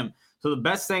with him. So the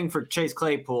best thing for Chase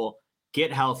Claypool,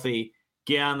 get healthy,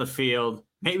 get on the field,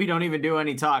 maybe don't even do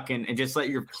any talking and just let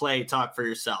your play talk for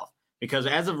yourself. Because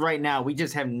as of right now, we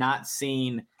haven't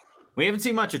seen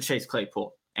much of Chase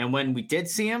Claypool. And when we did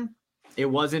see him, it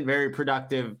wasn't very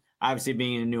productive, obviously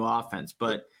being a new offense.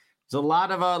 But there's a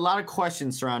lot of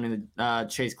questions surrounding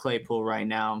Chase Claypool right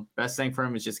now. Best thing for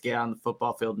him is just get on the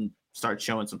football field and start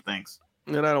showing some things.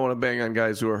 And I don't want to bang on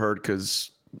guys who are hurt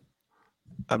because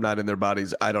I'm not in their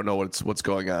bodies. I don't know what's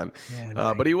going on.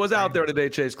 Yeah, but he was out there today,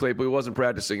 Chase Claypool. He wasn't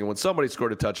practicing. And when somebody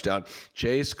scored a touchdown,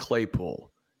 Chase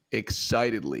Claypool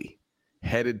excitedly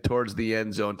headed towards the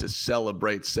end zone to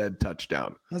celebrate said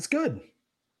touchdown. That's good.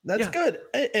 That's good.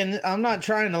 And I'm not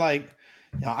trying to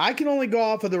I can only go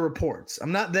off of the reports.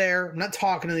 I'm not there. I'm not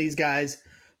talking to these guys.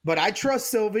 But I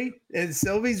trust Sylvie, and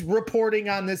Sylvie's reporting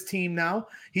on this team now.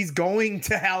 He's going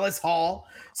to Hallis Hall.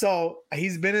 So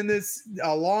he's been in this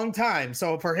a long time.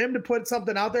 So for him to put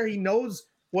something out there, he knows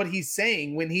what he's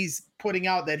saying when he's putting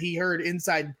out that he heard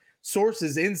inside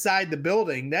sources inside the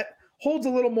building. That holds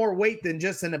a little more weight than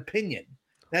just an opinion.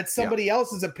 That's somebody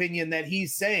else's opinion that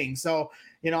he's saying. So,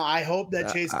 I hope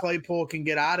that Chase Claypool can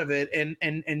get out of it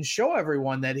and show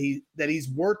everyone that he's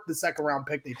worth the second round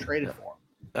pick they traded for him.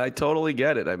 I totally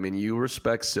get it. I mean, you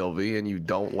respect Sylvie and you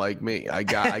don't like me. I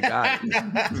got it.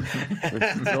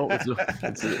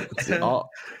 It's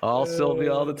all Sylvie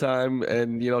all the time,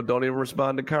 and don't even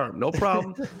respond to Carm. No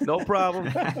problem. No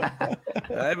problem.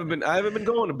 I haven't been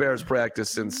going to Bears practice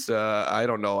since I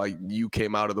don't know. You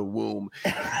came out of the womb,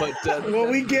 but well,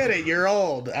 we get it. You're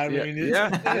old. Yeah,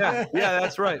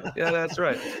 that's right. Yeah, that's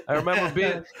right. I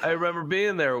remember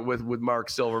being there with Mark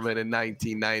Silverman in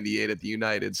 1998 at the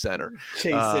United Center.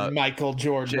 Chasing Michael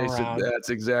Jordan around.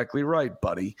 That's exactly right,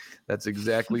 buddy. That's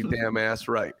exactly damn ass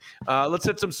right. Let's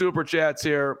hit some super chats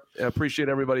here. I appreciate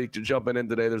everybody jumping in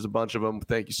today. There's a bunch of them.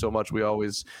 Thank you so much. We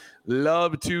always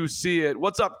love to see it.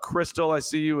 What's up, Crystal? I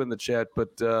see you in the chat, but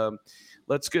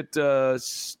let's get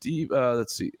Steve.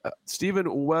 Let's see.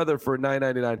 Stephen Weather for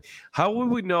 $9.99. How would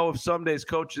we know if some days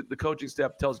the coaching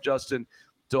staff tells Justin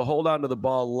to hold on to the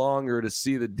ball longer to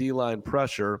see the D-line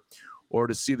pressure, or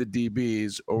to see the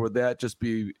DBs, or would that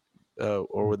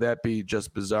be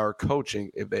just bizarre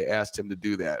coaching if they asked him to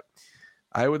do that?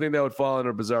 I would think that would fall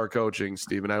under bizarre coaching,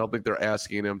 Steven. I don't think they're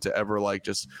asking him to ever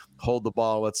just hold the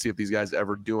ball. Let's see if these guys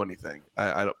ever do anything.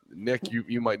 I don't. Nick,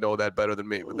 you might know that better than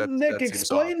me. But Nick, that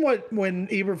explain when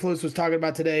Eberflus was talking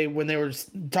about today when they were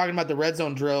talking about the red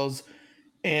zone drills,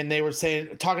 and they were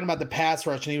talking about the pass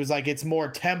rush, and he was like, it's more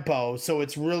tempo, so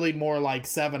it's really more like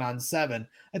 7-on-7.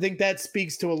 I think that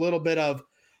speaks to a little bit of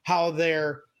how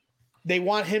they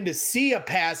want him to see a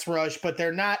pass rush, but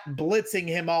they're not blitzing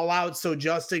him all out so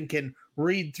Justin can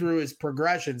read through his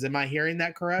progressions. Am I hearing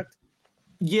that correct?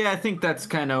 Yeah, I think that's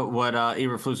kind of what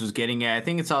Eberflus was getting at. I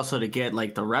think it's also to get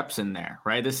the reps in there,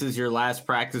 right? This is your last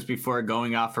practice before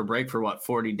going off for break for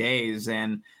 40 days.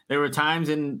 And there were times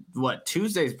in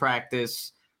Tuesday's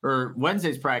practice or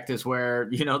Wednesday's practice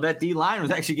where, that D line was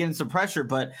actually getting some pressure.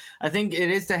 But I think it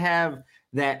is to have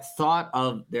that thought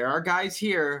of there are guys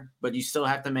here, but you still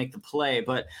have to make the play.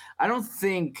 But I don't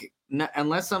think,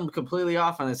 unless I'm completely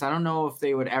off on this, I don't know if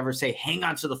they would ever say, hang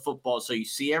on to the football so you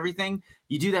see everything.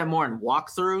 You do that more in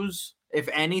walkthroughs, if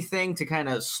anything, to kind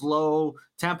of slow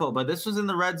tempo. But this was in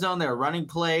the red zone. They were running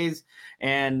plays.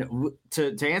 And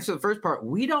to answer the first part,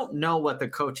 we don't know what the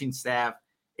coaching staff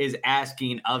is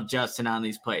asking of Justin on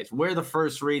these plays. Where the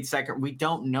first read, second, we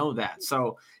don't know that.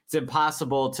 So it's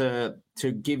impossible to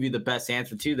give you the best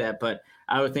answer to that. But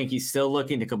I would think he's still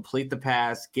looking to complete the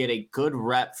pass, get a good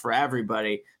rep for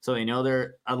everybody so they know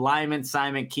their alignment,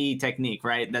 assignment, key, technique,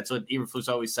 right? That's what Eberflus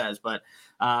always says. But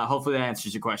hopefully that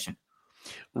answers your question.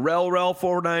 Rel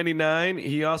 499.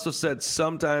 He also said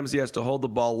sometimes he has to hold the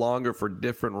ball longer for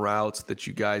different routes that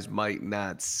you guys might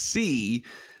not see.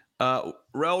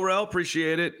 Rel,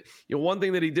 appreciate it. One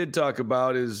thing that he did talk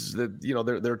about is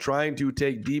that they're trying to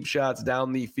take deep shots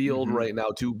down the field right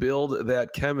now to build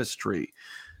that chemistry.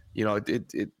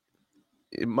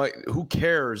 It might. Who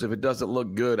cares if it doesn't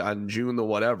look good on June the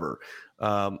whatever?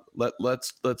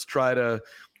 Let's try to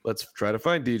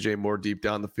find DJ Moore deep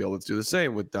down the field. Let's do the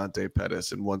same with Dante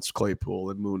Pettis and once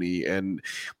Claypool and Mooney and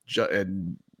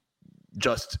Justin,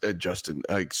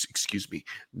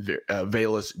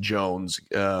 Valus Jones,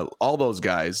 all those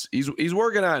guys. He's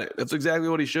working on it. That's exactly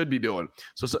what he should be doing.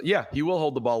 So yeah, he will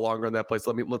hold the ball longer in that place.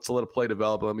 Let's let a play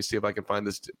develop. Let me see if I can find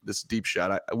this deep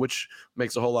shot, which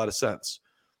makes a whole lot of sense.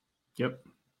 Yep,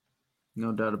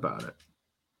 no doubt about it.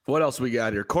 What else we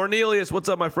got here? Cornelius, what's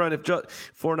up, my friend? If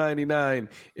 499,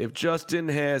 if Justin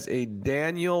has a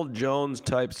Daniel Jones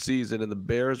type season and the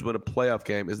Bears win a playoff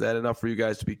game, is that enough for you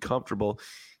guys to be comfortable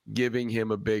giving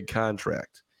him a big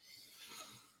contract?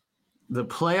 The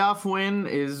playoff win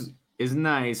is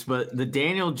nice, but the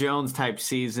Daniel Jones type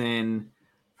season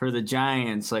for the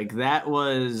Giants,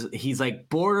 he's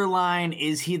borderline.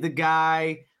 Is he the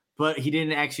guy? But he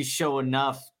didn't actually show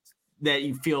enough that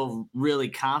you feel really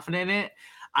confident in it.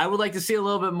 I would like to see a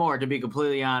little bit more, to be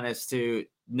completely honest, to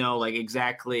know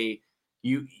exactly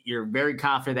you're very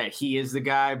confident that he is the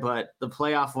guy. But the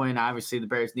playoff win, obviously the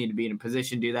Bears need to be in a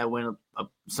position to do that, win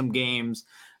some games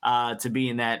to be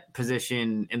in that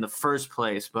position in the first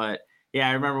place. But yeah,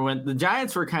 I remember when the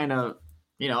Giants were kind of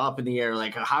up in the air,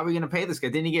 how are we going to pay this guy?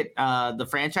 Didn't he get the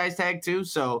franchise tag too?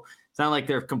 So it's not like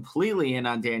they're completely in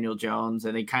on Daniel Jones,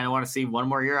 and they kind of want to see one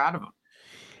more year out of him.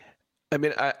 I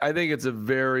mean, I think it's a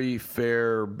very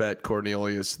fair bet,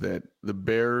 Cornelius, that the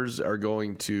Bears are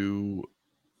going to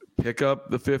pick up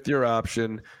the fifth-year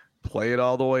option, play it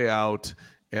all the way out,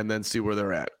 and then see where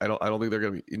they're at. I don't think they're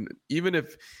going to be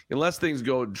unless things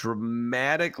go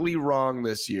dramatically wrong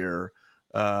this year,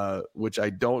 which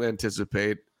I don't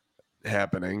anticipate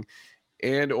happening,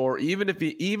 or even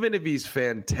if he's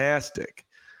fantastic.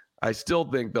 I still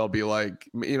think they'll be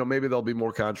maybe there'll be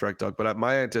more contract talk, but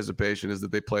my anticipation is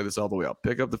that they play this all the way up,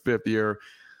 pick up the fifth year,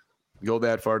 go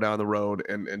that far down the road,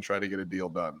 and try to get a deal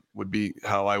done would be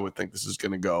how I would think this is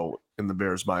going to go in the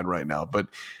Bears' mind right now. But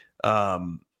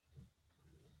Carm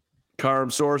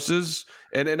sources,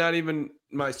 and not even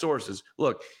my sources,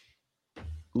 look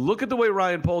at the way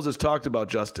Ryan Poles has talked about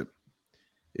Justin.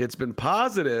 It's been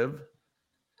positive.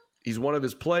 He's one of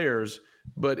his players,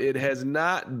 but it has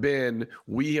not been,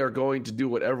 we are going to do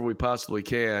whatever we possibly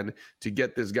can to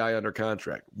get this guy under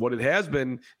contract. What it has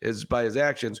been is, by his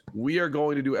actions, we are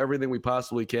going to do everything we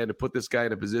possibly can to put this guy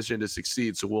in a position to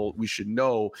succeed. So we should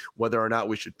know whether or not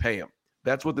we should pay him.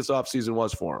 That's what this offseason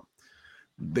was for him.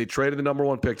 They traded the number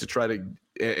one pick to try to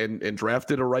and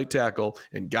drafted a right tackle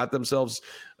and got themselves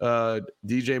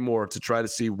DJ Moore to try to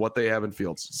see what they have in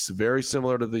Fields. It's very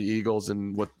similar to the Eagles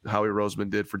and what Howie Roseman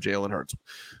did for Jalen Hurts.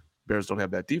 Bears don't have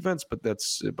that defense, but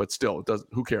still, it does.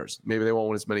 Who cares? Maybe they won't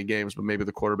win as many games, but maybe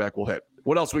the quarterback will hit.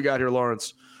 What else we got here,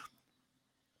 Lawrence?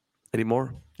 Any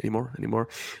more?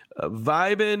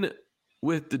 Vibing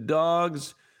with the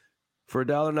dogs for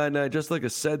 $1.99, just like a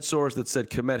said source that said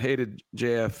Komet hated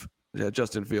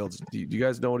Justin Fields. Do you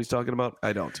guys know what he's talking about?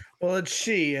 I don't. Well, it's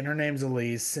she, and her name's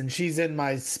Elise, and she's in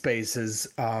my spaces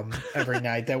every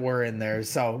night that we're in there.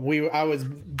 So I was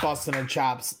busting her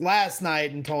chops last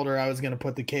night and told her I was going to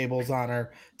put the cables on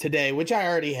her today, which I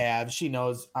already have. She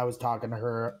knows I was talking to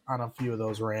her on a few of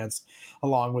those rants,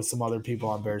 along with some other people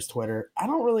on Bears Twitter. I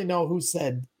don't really know who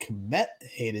said Komet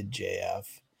hated JF.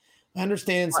 I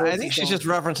understand. I think she's just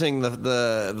referencing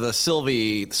the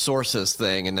Sylvie sources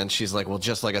thing, and then she's like, "Well,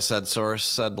 just like I said, source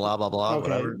said blah blah blah." Okay.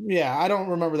 Whatever. Yeah, I don't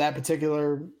remember that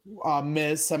particular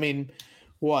miss. I mean,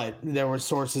 there were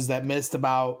sources that missed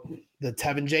about the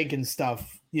Tevin Jenkins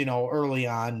stuff, early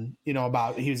on,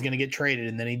 about he was going to get traded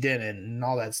and then he didn't, and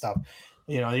all that stuff.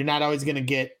 You're not always going to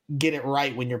get it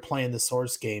right when you're playing the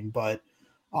source game, but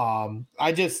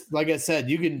I just, like I said,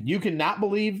 you can not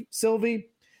believe Sylvie.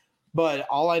 But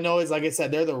all I know is, like I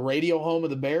said, they're the radio home of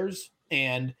the Bears,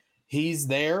 and he's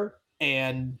there,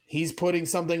 and he's putting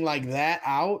something like that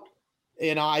out.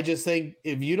 I just think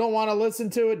if you don't want to listen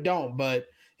to it, don't. But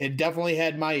it definitely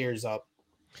had my ears up.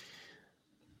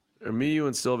 Are you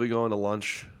and Sylvie going to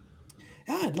lunch?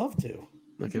 Yeah, I'd love to.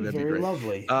 Okay, that'd be very great.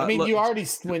 lovely. I mean, you already,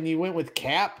 when you went with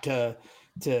Cap to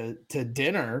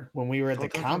dinner when we were at the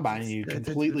combine, you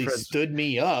completely stood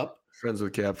me up. Friends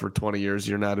with Cap for 20 years.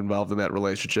 You're not involved in that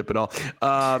relationship at all.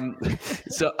 Hey,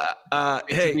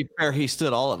 to be fair, he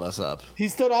stood all of us up. He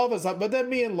stood all of us up, but then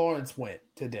me and Lawrence went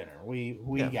to dinner. We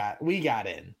got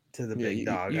in to the big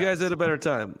dog. You guys had a better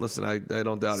time. Listen, I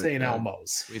don't doubt it. St.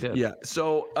 Elmo's. We did. Yeah.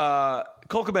 So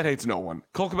Cole Kmet hates no one.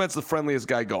 Cole Kmet's the friendliest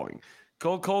guy going.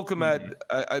 Cole Kmet,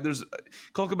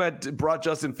 Cole Kmet brought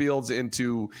Justin Fields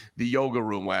into the yoga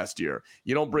room last year.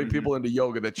 You don't bring people into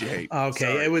yoga that you hate.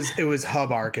 Okay, Sorry. it was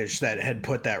Hub Arkish that had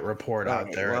put that report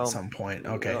out there at some point.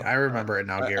 Okay, I remember it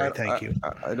now, Gary. Thank you.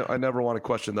 I never want to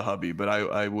question the hubby, but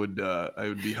I would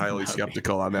be highly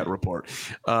skeptical on that report.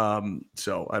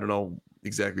 So I don't know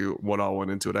exactly what all went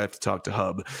into it. I have to talk to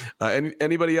Hub.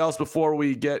 Anybody else before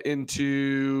we get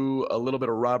into a little bit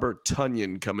of Robert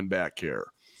Tonyan coming back here?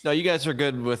 No, you guys are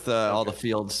good with all the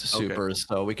Fields supers,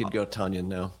 so we could go Tonyan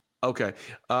now. Okay.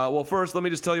 Well, first, let me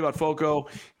just tell you about FOCO,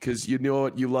 because you know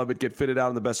it, you love it. Get fitted out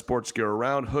in the best sports gear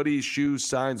around. Hoodies, shoes,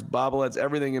 signs, bobbleheads,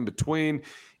 everything in between.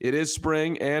 It is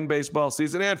spring and baseball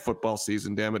season and football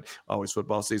season, damn it. Always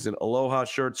football season. Aloha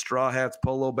shirts, straw hats,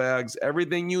 polo bags,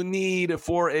 everything you need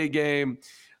for a game.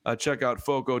 Check out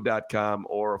FOCO.com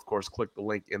or, of course, click the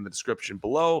link in the description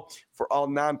below. For all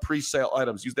non-presale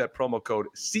items, use that promo code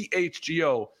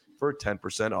CHGO for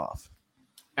 10% off.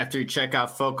 After you check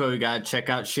out FOCO, you got to check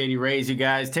out Shady Rays, you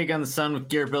guys. Take on the sun with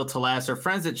gear built to last. Our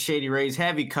friends at Shady Rays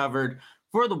have you covered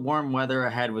for the warm weather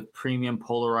ahead with premium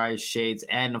polarized shades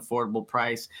at an affordable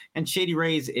price. And Shady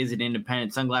Rays is an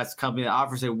independent sunglasses company that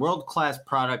offers a world-class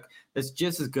product that's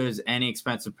just as good as any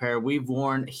expensive pair we've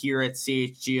worn here at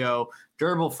CHGO.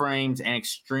 Durable frames and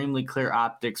extremely clear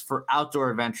optics for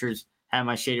outdoor adventures. Have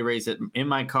my Shady Rays in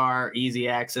my car, easy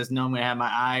access. Know I'm going to have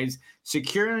my eyes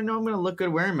secure, and I know I'm going to look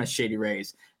good wearing my Shady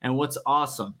Rays. And what's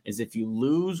awesome is if you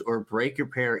lose or break your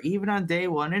pair, even on day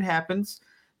one, it happens.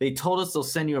 They told us they'll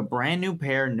send you a brand new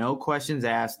pair, no questions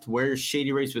asked. Wear your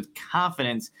Shady Rays with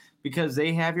confidence because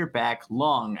they have your back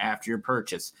long after your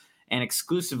purchase. And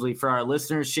exclusively for our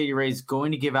listeners, Shady Rays is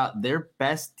going to give out their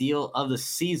best deal of the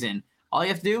season. All you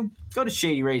have to do, go to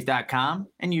ShadyRays.com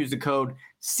and use the code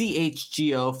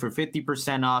CHGO for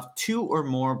 50% off 2 or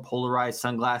more polarized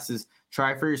sunglasses.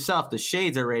 Try for yourself. The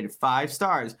shades are rated 5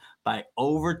 stars by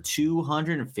over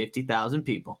 250,000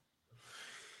 people.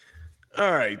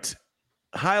 All right.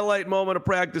 Highlight moment of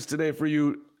practice today for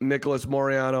you, Nicholas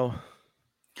Moriano.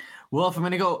 Well, if I'm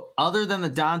going to go other than the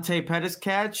Dante Pettis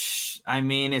catch, I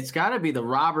mean, it's got to be the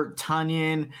Robert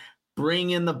Tonyan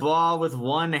bringing the ball with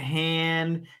one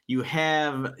hand. You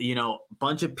have, a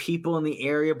bunch of people in the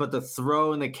area, but the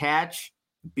throw and the catch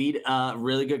beat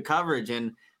really good coverage. And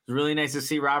it's really nice to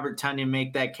see Robert Tonyan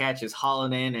make that catch, is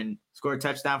hauling in and score a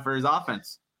touchdown for his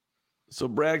offense. So,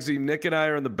 Braggsy, Nick and I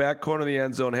are in the back corner of the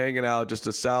end zone hanging out, just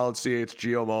a solid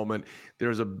CHGO moment.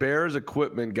 There's a Bears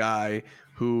equipment guy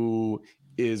who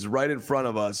is right in front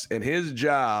of us, and his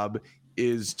job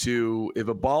is to, if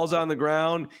a ball's on the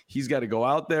ground, he's got to go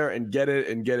out there and get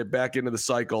it back into the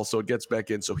cycle so it gets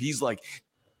back in. So he's like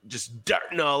just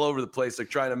darting all over the place, like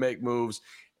trying to make moves.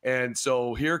 And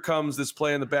so here comes this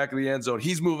play in the back of the end zone.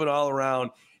 He's moving all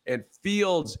around, and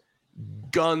Fields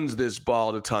guns this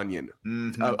ball to Tonyan,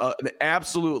 an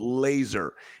absolute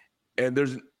laser.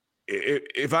 And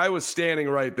if I was standing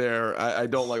right there, I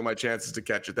don't like my chances to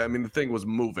catch it. I mean, the thing was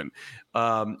moving.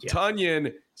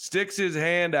 Tonyan sticks his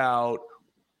hand out,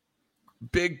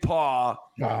 big paw,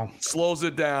 Wow. slows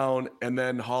it down, and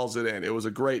then hauls it in. It was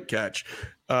a great catch.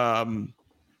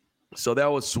 So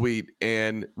that was sweet.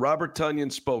 And Robert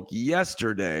Tonyan spoke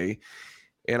yesterday,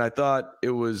 and I thought it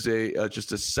was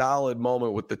just a solid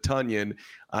moment with the Tonyan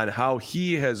on how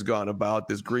he has gone about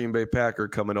this Green Bay Packer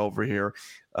coming over here.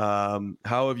 How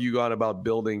have you gone about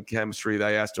building chemistry?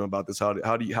 I asked him about this. How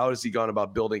has he gone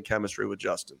about building chemistry with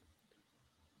Justin?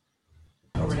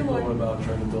 How are you going about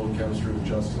trying to build chemistry with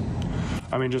Justin?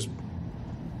 I mean, just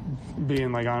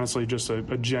being honestly just a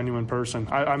genuine person.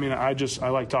 I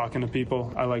like talking to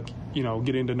people. I like,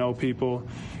 getting to know people.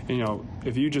 And,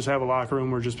 if you just have a locker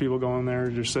room where just people go in there,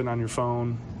 you're sitting on your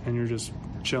phone and you're just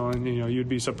chilling, you'd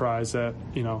be surprised at,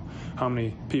 how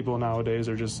many people nowadays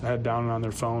are just head down and on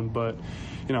their phone. But,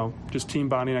 just team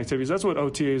bonding activities, that's what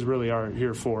OTAs really are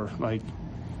here for.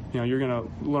 You're going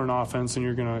to learn offense and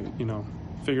you're going to,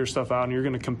 figure stuff out and you're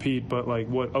going to compete. But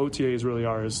what OTAs really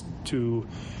are is to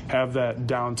have that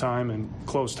downtime and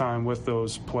close time with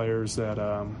those players that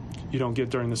you don't get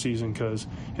during the season, because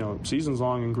season's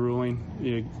long and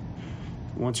grueling.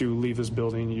 Once you leave this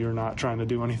building, you're not trying to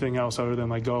do anything else other than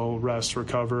go rest,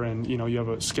 recover, and you have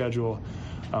a schedule.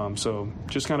 So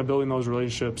just kind of building those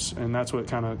relationships, and that's what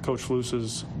kind of Coach Flus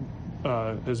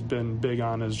has been big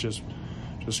on, is just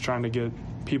trying to get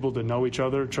people to know each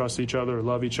other, trust each other,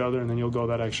 love each other, and then you'll go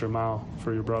that extra mile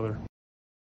for your brother.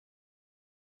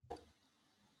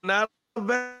 Not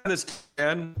bad,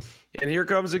 and here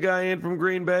comes a guy in from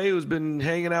Green Bay who's been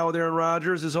hanging out with Aaron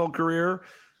Rodgers his whole career.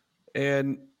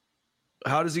 And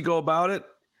how does he go about it?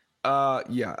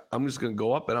 I'm just going to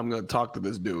go up and I'm going to talk to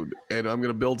this dude and I'm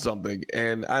going to build something.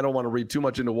 And I don't want to read too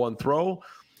much into one throw,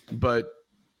 but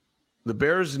the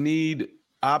Bears need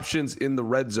options in the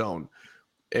red zone.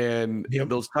 And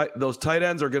those tight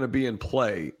ends are going to be in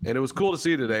play. And it was cool to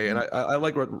see today. And I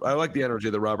like the energy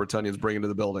that Robert Tonyan's bringing to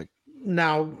the building.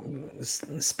 Now,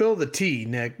 spill the tea,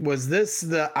 Nick. Was this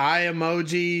the eye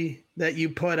emoji that you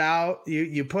put out?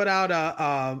 You put out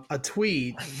a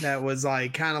tweet that was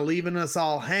kind of leaving us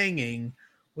all hanging.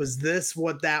 Was this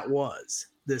what that was?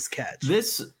 This catch?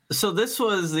 This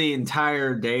was the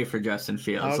entire day for Justin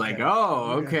Fields.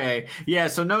 Okay. Yeah.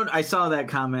 So I saw that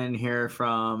comment here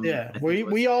from. Yeah,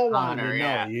 we all want to know.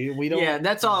 Yeah. We don't. Yeah,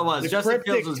 that's all it was. Justin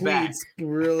Fields was back.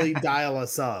 Really dial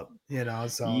us up.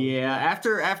 So yeah,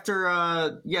 after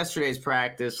yesterday's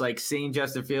practice, seeing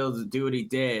Justin Fields do what he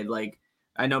did,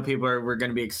 I know people were going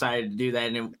to be excited to do that,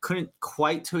 and it couldn't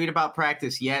quite tweet about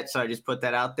practice yet, so I just put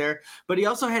that out there. But he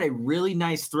also had a really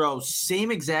nice throw,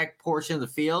 same exact portion of the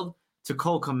field, to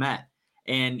Cole Kmet,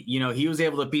 and he was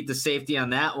able to beat the safety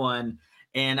on that one.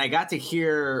 And I got to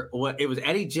hear it was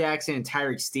Eddie Jackson and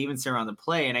Tyreek Stevenson on the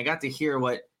play, and I got to hear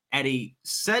what Eddie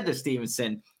said to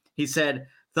Stevenson. He said,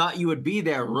 "Thought you would be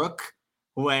there, Rook."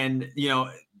 When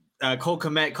Cole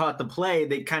Kmet caught the play,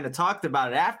 they kind of talked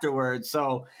about it afterwards.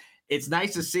 So it's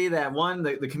nice to see that, one,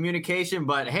 the communication,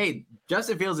 but hey,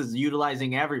 Justin Fields is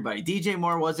utilizing everybody. DJ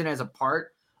Moore wasn't as a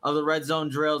part of the red zone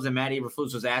drills, and Matt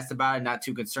Eberflus was asked about it, not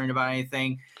too concerned about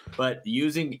anything, but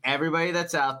using everybody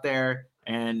that's out there.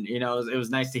 And it was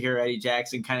nice to hear Eddie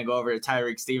Jackson kind of go over to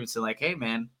Tyreek Stevenson hey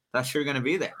man, thought you were going to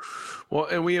be there. Well,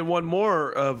 and we had one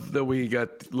more that we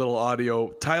got little audio.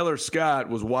 Tyler Scott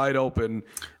was wide open.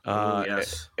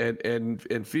 Yes.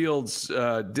 And Fields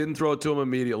didn't throw it to him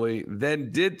immediately,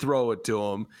 then did throw it to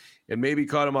him and maybe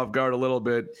caught him off guard a little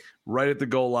bit right at the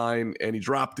goal line, and he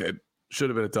dropped it. Should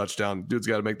have been a touchdown. Dude's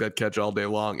got to make that catch all day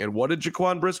long. And what did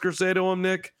Jaquan Brisker say to him,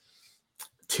 Nick?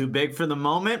 Too big for the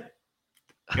moment.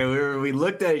 And we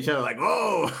looked at each other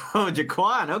whoa,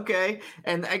 Jaquan, okay.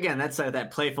 And again, that's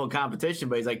that playful competition,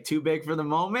 but he's too big for the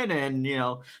moment. And,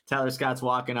 Tyler Scott's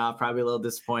walking off, probably a little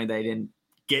disappointed they didn't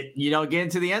get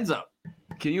into the end zone.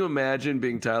 Can you imagine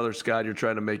being Tyler Scott? You're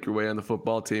trying to make your way on the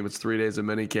football team. It's 3 days of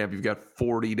minicamp. You've got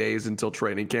 40 days until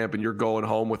training camp, and you're going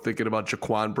home with thinking about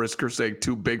Jaquan Brisker saying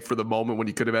too big for the moment when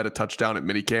you could have had a touchdown at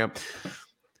minicamp.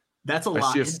 That's a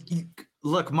lot.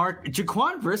 Look, Mark,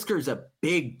 Jaquan Brisker is a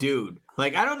big dude. I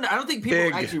don't think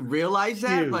people actually realize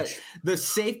that, huge. But the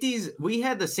safeties, we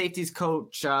had the safeties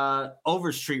coach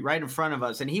Overstreet right in front of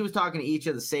us, and he was talking to each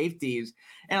of the safeties,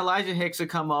 and Elijah Hicks would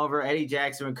come over, Eddie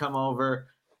Jackson would come over,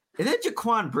 and then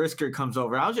Jaquan Brisker comes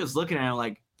over. I was just looking at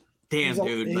him damn,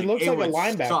 dude. He looks like a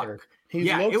linebacker.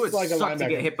 It would suck to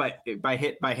get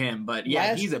hit by him, but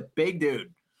yeah, he's a big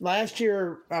dude. Last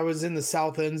year, I was in the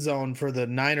south end zone for the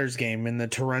Niners game in the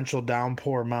torrential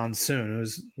downpour monsoon. It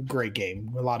was a great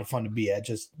game. A lot of fun to be at.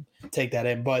 Just take that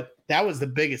in. But that was the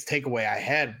biggest takeaway I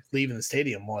had leaving the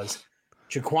stadium was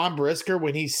Jaquan Brisker,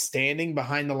 when he's standing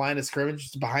behind the line of scrimmage,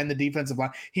 just behind the defensive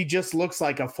line, he just looks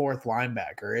like a fourth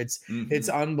linebacker. It's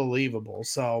unbelievable.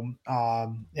 So,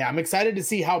 yeah, I'm excited to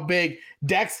see how big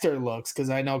Dexter looks because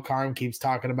I know Carm keeps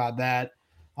talking about that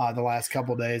the last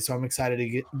couple of days. So I'm excited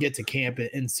to get to camp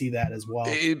and see that as well.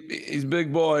 He's a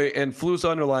big boy, and Flus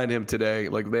underlined him today.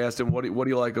 Like they asked him, what do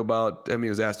you like about? I mean, he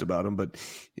was asked about him, but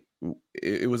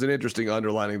it was an interesting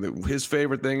underlining that his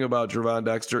favorite thing about Gervon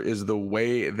Dexter is the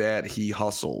way that he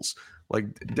hustles.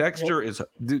 Like Dexter is,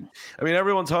 dude, I mean,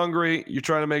 everyone's hungry. You're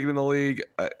trying to make it in the league,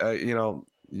 you know,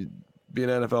 be an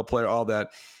NFL player, all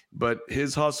that, but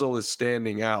his hustle is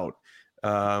standing out.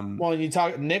 Well,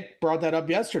 Nick brought that up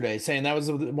yesterday, saying that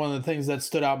was one of the things that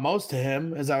stood out most to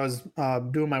him as I was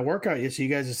doing my workout. So you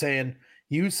guys are saying,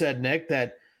 you said, Nick,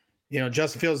 that, you know,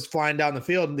 Justin Fields is flying down the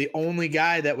field, and the only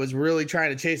guy that was really trying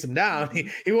to chase him down,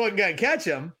 he wasn't going to catch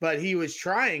him, but he was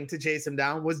trying to chase him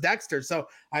down, was Dexter. So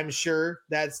I'm sure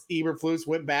that's Eberflus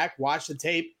went back, watched the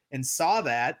tape, and saw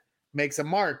that, makes a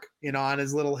mark, you know, on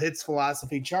his little hits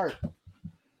philosophy chart.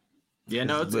 Yeah,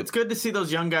 no, it's good to see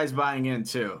those young guys buying in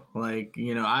too. Like,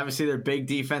 you know, obviously they're big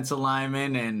defensive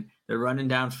linemen and they're running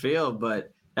downfield,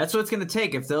 but that's what it's going to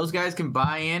take. If those guys can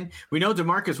buy in, we know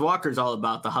DeMarcus Walker's all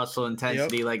about the hustle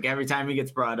intensity. Yep. Like every time he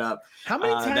gets brought up. How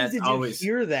many times did you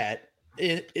hear that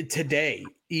today,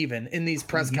 even in these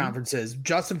press conferences?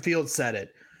 Justin Fields said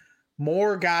it.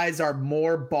 More guys are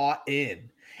more bought in.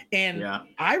 And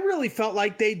I really felt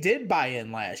like they did buy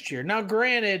in last year. Now,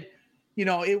 granted, you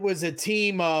know, it was a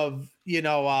team of, you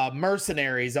know,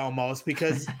 mercenaries almost,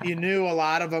 because you knew a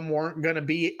lot of them weren't going to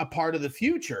be a part of the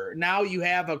future. Now you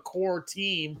have a core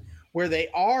team where they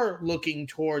are looking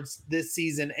towards this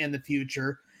season and the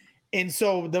future. And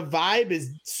so the vibe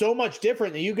is so much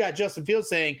different than you got Justin Fields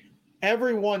saying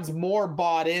everyone's more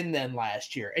bought in than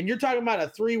last year. And you're talking about a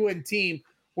 3-win team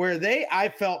where I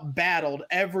felt battled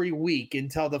every week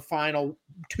until the final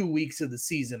 2 weeks of the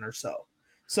season or so.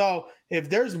 So if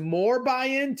there's more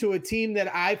buy-in to a team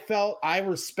that I felt I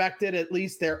respected at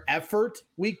least their effort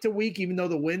week to week, even though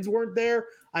the wins weren't there,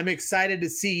 I'm excited to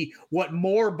see what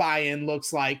more buy-in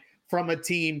looks like from a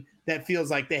team that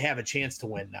feels like they have a chance to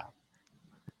win now.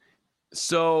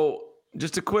 So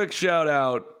just a quick shout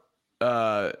out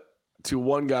to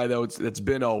one guy that's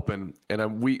been open,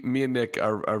 and me and Nick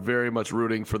are very much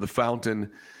rooting for the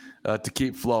fountain to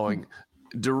keep flowing.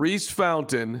 Darius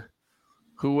Fountain,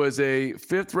 who was a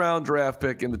 5th-round draft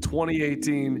pick in the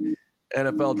 2018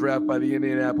 NFL draft by the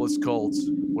Indianapolis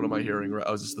Colts. What am I hearing?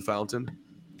 Oh, is this the fountain?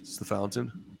 Is this the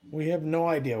fountain? We have no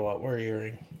idea what we're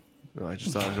hearing. No, I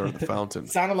just thought I heard the fountain. It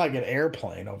sounded like an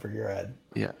airplane over your head.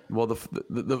 Yeah. Well,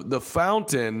 the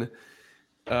fountain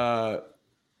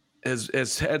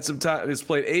has had some time. Has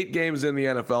played 8 games in the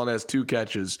NFL and has 2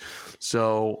 catches.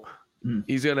 So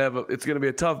he's going to have it's going to be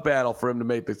a tough battle for him to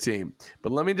make the team.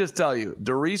 But let me just tell you,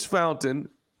 Darius Fountain,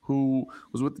 who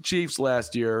was with the Chiefs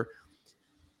last year,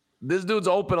 this dude's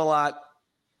open a lot,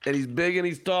 and he's big and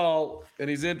he's tall and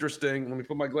he's interesting. Let me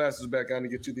put my glasses back on to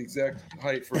get you the exact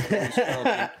height for Darius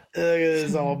Fountain. Look at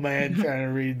this old man trying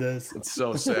to read this. It's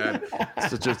so sad.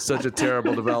 Such a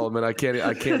terrible development. I can't.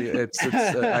 I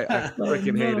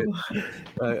freaking hate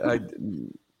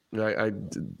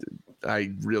it.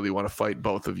 I really want to fight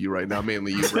both of you right now,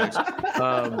 mainly you, Briggs.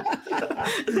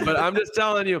 But I'm just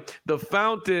telling you, the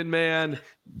Fountain, man,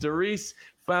 Darius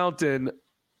Fountain.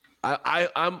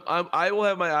 I will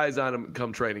have my eyes on him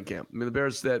come training camp. I mean, the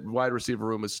Bears, that wide receiver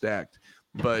room is stacked,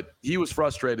 but he was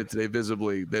frustrated today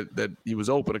visibly that he was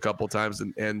open a couple of times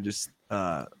and just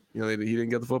he didn't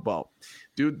get the football.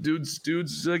 Dude's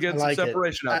getting some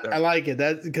separation out there. I like it.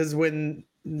 That because when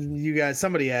you guys,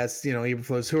 somebody asked,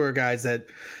 Eberflus, who are guys that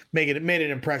made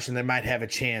an impression that might have a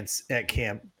chance at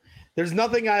camp. There's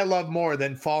nothing I love more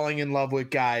than falling in love with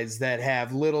guys that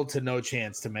have little to no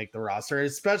chance to make the roster,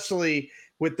 especially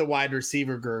with the wide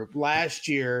receiver group. Last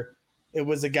year, it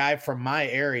was a guy from my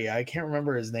area. I can't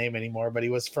remember his name anymore, but he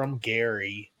was from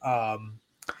Gary. And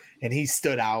he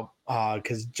stood out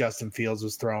because Justin Fields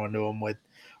was throwing to him with,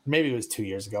 maybe it was 2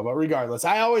 years ago, but regardless,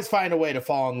 I always find a way to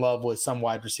fall in love with some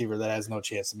wide receiver that has no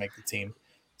chance to make the team.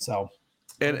 So,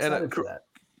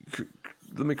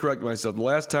 let me correct myself. The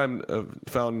last time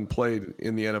Fountain played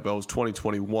in the NFL was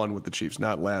 2021 with the Chiefs,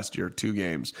 not last year. 2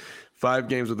 games, 5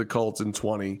 games with the Colts in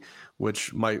 20,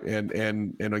 which might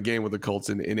and a game with the Colts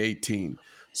in 18.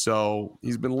 So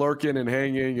he's been lurking and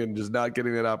hanging and just not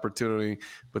getting that opportunity,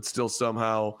 but still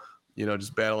somehow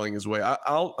just battling his way.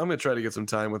 I'm going to try to get some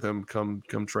time with him come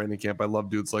training camp. I love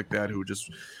dudes like that who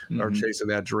just are chasing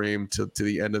that dream to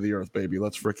the end of the earth, baby.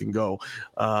 Let's freaking go.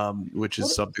 Which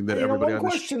is something that everybody. One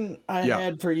question I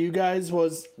had for you guys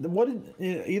was, what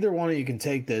did either one of you can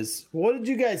take this? What did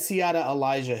you guys see out of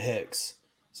Elijah Hicks?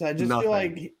 So I just feel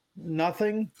like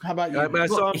nothing. How about you? I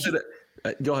saw him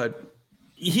today. Go ahead.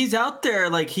 He's out there,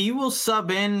 like he will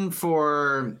sub in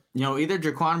for either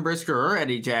Jaquan Brisker or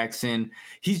Eddie Jackson.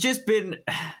 He's been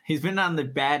on the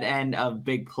bad end of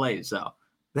big plays though.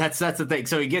 That's the thing.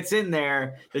 So he gets in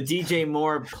there. The DJ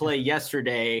Moore play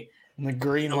yesterday. And the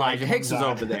green Elijah Hicks was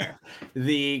over there.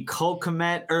 The Cole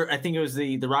Kmet, or I think it was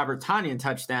the Robert Tonyan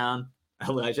touchdown.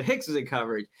 Elijah Hicks is in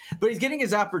coverage, but he's getting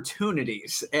his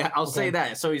opportunities. I'll say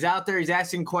that. So he's out there. He's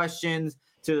asking questions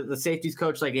to the safeties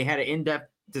coach. Like he had an in-depth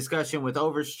discussion with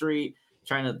Overstreet,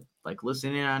 trying to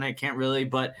listen in on it. Can't really,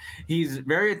 but he's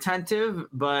very attentive.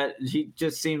 But he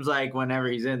just seems like whenever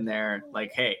he's in there,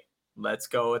 like, hey, let's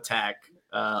go attack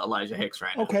Elijah Hicks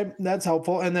right now. Okay, that's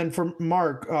helpful. And then for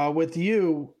Mark, with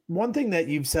you, one thing that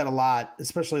you've said a lot,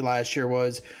 especially last year,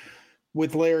 was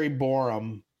with Larry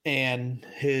Borum and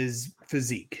his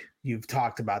physique. You've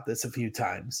talked about this a few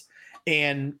times.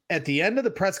 And at the end of the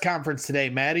press conference today,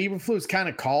 Matt Eberflus kind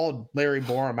of called Larry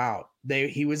Borum out.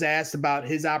 He was asked about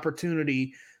his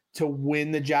opportunity to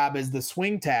win the job as the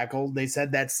swing tackle. They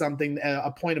said that's something,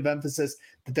 a point of emphasis,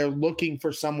 that they're looking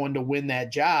for someone to win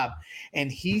that job.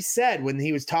 And he said, when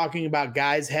he was talking about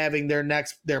guys having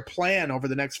their plan over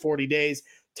the next 40 days,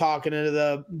 talking to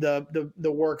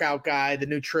the workout guy, the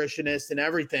nutritionist and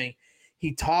everything,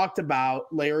 he talked about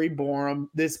Larry Borum,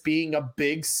 this being a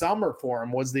big summer for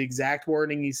him, was the exact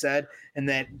wording he said, and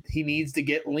that he needs to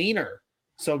get leaner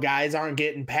so guys aren't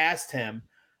getting past him.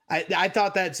 I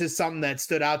thought that's just something that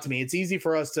stood out to me. It's easy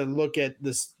for us to look at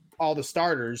all the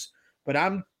starters, but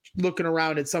I'm looking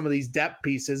around at some of these depth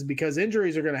pieces because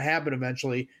injuries are going to happen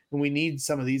eventually, and we need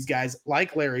some of these guys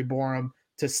like Larry Borum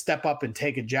to step up and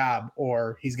take a job,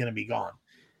 or he's going to be gone.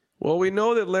 Well, we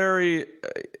know that Larry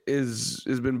has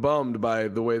been bummed by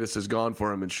the way this has gone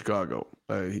for him in Chicago.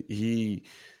 He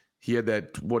had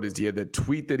that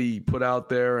tweet that he put out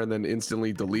there and then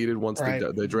instantly deleted once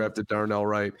they drafted Darnell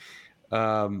Wright.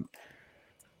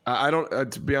 I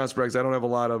don't, to be honest, Briggs, I don't have a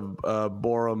lot of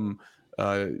Borum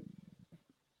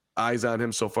eyes on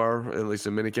him so far, at least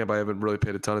in minicamp. I haven't really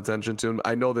paid a ton of attention to him.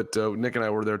 I know that Nick and I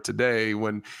were there today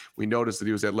when we noticed that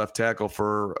he was at left tackle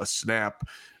for a snap,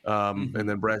 and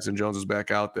then Braxton Jones was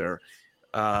back out there.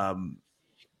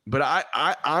 But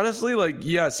I honestly,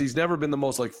 yes, he's never been the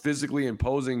most physically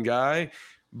imposing guy,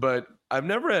 but I've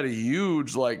never had a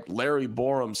huge Larry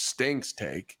Borum stinks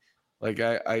take. I've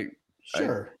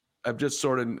just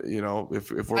sort of,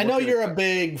 if we're, I know you're a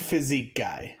big physique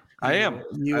guy. I am.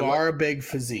 You are a big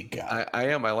physique guy. I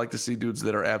am. I like to see dudes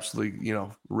that are absolutely,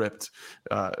 ripped.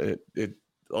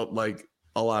 Like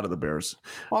a lot of the Bears.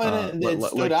 Well, and it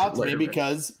stood out to me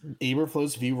because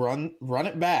Eberflus, if you run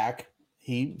it back,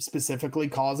 he specifically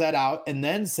calls that out and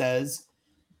then says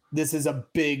this is a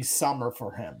big summer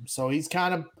for him. So he's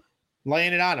kind of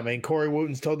laying it on him. I mean, Corey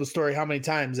Wooten's told the story how many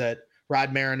times that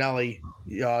Rod Marinelli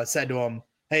said to him,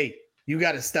 hey, you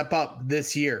got to step up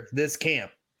this year, this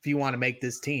camp, if you want to make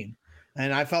this team.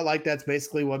 And I felt like that's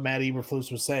basically what Matt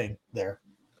Eberflus was saying there.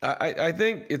 I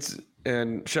think it's,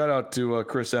 and shout out to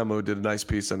Chris Emma, who did a nice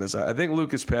piece on this. I think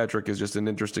Lucas Patrick is just an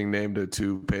interesting name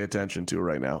to pay attention to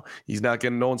right now. He's not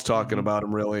getting, no one's talking about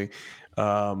him really.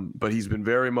 But he's been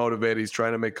very motivated. He's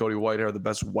trying to make Cody Whitehair the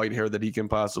best Whitehair that he can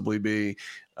possibly be.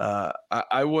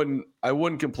 I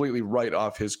wouldn't completely write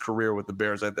off his career with the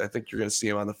Bears. I think you're going to see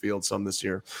him on the field some this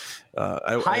year.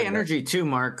 High energy too,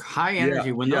 Mark. High energy.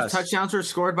 Yeah, when those touchdowns were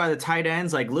scored by the tight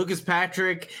ends, like Lucas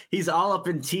Patrick, he's all up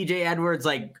in TJ Edwards,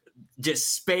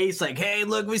 just space, hey,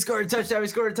 look, we scored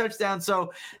a touchdown.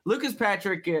 So Lucas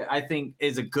Patrick, I think,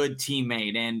 is a good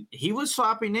teammate, and he was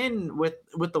swapping in with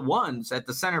the ones at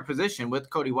the center position with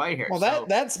Cody Whitehair. Well,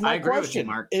 that's my question.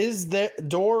 Mark. Is the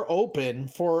door open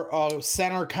for a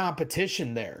center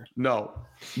competition there? No,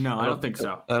 I don't think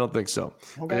so. I don't think so.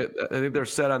 Okay. I think they're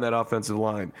set on that offensive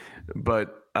line,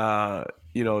 but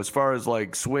as far as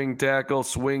swing tackle,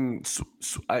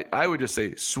 I would just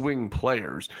say swing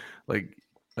players,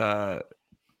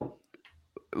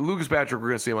 Lucas Patrick, we're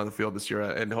going to see him on the field this year,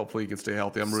 and hopefully he can stay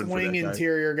healthy. I'm rooting for that guy. Swing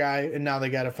interior guy, and now they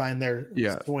got to find their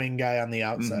swing guy on the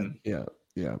outside. Mm-hmm.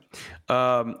 Yeah.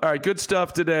 All right, good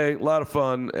stuff today. A lot of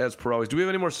fun, as per always. Do we have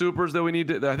any more supers that we need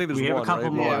to? I think there's one. We have a couple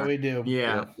more. Yeah, we do.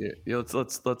 Yeah.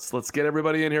 Let's get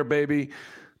everybody in here, baby.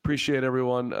 Appreciate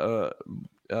everyone.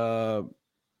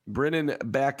 Bring Brennan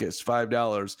Backus,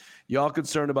 $5. Y'all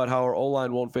concerned about how our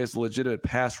O-line won't face a legitimate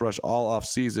pass rush all off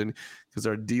season because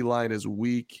our D-line is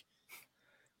weak?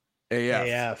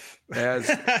 AF. As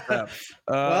F.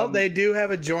 Well, they do have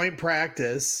a joint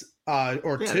practice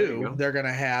or two they're going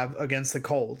to have against the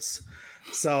Colts.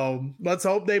 So let's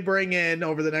hope they bring in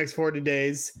over the next 40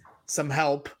 days some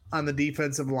help on the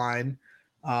defensive line.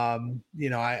 I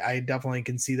definitely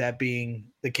can see that being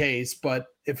the case. But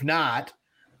if not,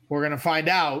 we're going to find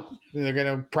out. They're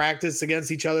going to practice against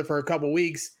each other for a couple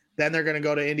weeks. Then they're going to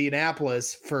go to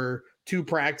Indianapolis for 2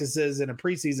 practices and a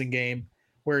preseason game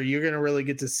where you're going to really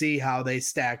get to see how they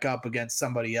stack up against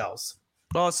somebody else.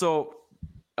 Also,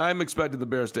 I'm expecting the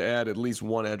Bears to add at least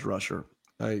one edge rusher.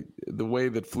 The way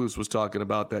that Flus was talking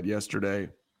about that yesterday,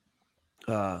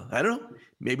 I don't know.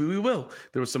 Maybe we will.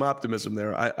 There was some optimism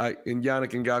there. In Yannick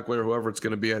Ngakoue or whoever it's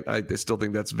going to be, I still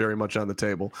think that's very much on the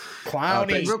table.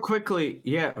 Clowney. Real quickly,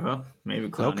 yeah, well, maybe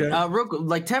Clowney. Okay.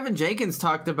 Like Tevin Jenkins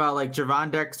talked about, like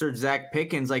Javon Dexter, Zach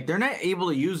Pickens, like they're not able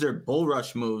to use their bull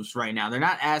rush moves right now. They're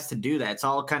not asked to do that. It's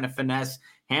all kind of finesse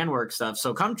handwork stuff.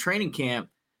 So come training camp,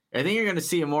 I think you're going to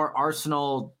see a more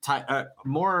arsenal,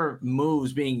 more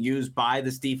moves being used by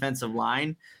this defensive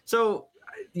line. So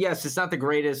yes, it's not the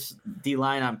greatest D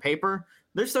line on paper.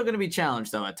 They're still going to be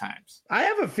challenged, though, at times. I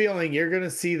have a feeling you're going to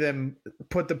see them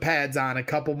put the pads on a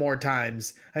couple more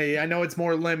times. I know it's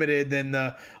more limited than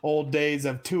the old days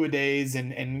of 2-a-days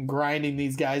and grinding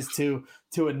these guys to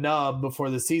a nub before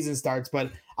the season starts.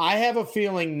 But I have a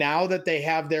feeling now that they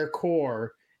have their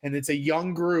core and it's a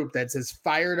young group that's as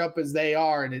fired up as they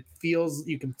are, and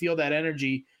you can feel that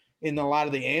energy in a lot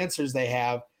of the answers they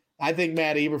have. I think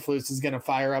Matt Eberflus is going to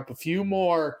fire up a few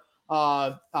more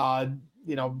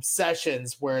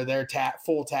sessions where they're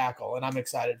full tackle, and I'm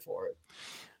excited for it.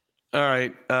 All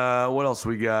right. What else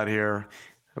we got here?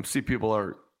 I see people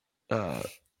are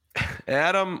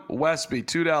Adam Westby,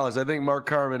 $2. I think Mark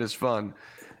Carman is fun.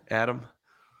 Adam,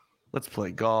 let's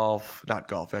play golf. Not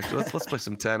golf, actually. Let's play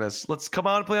some tennis. Let's come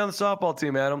on and play on the softball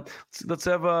team, Adam. Let's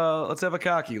have a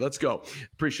cocky. Let's go.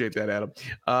 Appreciate that, Adam.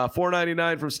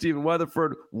 $4.99 from Stephen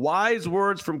Weatherford. Wise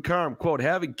words from Carm. Quote,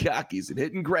 having cockies and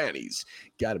hitting grannies.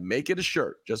 Got to make it a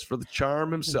shirt just for the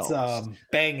charm himself. It's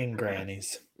banging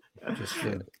grannies.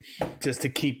 Just to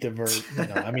keep the verb.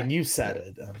 I mean, you said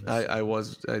it.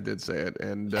 I did say it,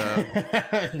 and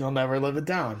you'll never live it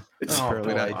down.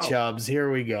 Not. Chubbs,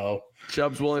 here we go.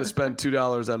 Chubb's willing to spend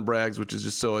 $2 on Braggs, which is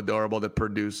just so adorable that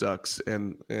Purdue sucks,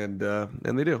 and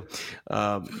they do.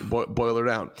 Boil her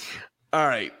down. All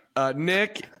right,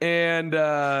 Nick and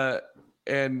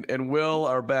Will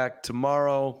are back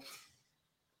tomorrow.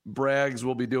 Braggs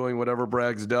will be doing whatever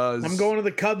Braggs does. I'm going to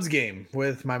the Cubs game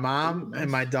with my mom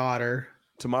and my daughter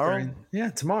tomorrow.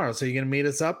 Tomorrow. So you're gonna meet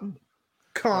us up,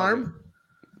 Carm?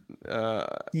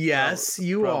 Yes,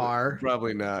 you are.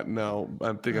 Probably not. No,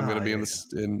 I think I'm going to be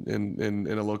in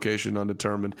a location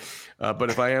undetermined. But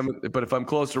if I'm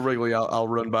close to Wrigley, I'll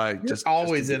run by. You're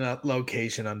always in a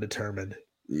location undetermined.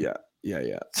 Yeah.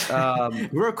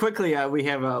 Real quickly, we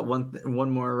have one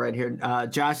more right here.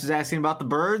 Josh is asking about the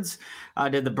birds.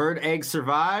 Did the bird eggs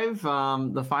survive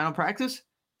the final practice?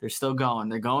 They're still going.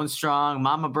 They're going strong.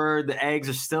 Mama bird, the eggs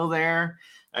are still there.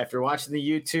 If you're watching the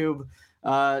YouTube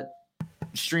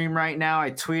stream right now, I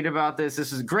tweet about this.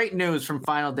 This is great news from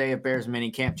final day of Bears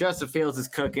minicamp. Justin Fields is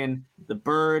cooking. The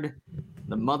bird,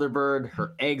 the mother bird,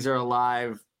 her eggs are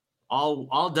alive.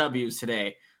 All W's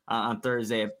today. On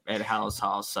Thursday at House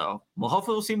Hall. So,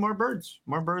 hopefully we'll see more birds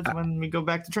when we go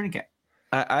back to training camp.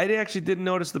 I actually didn't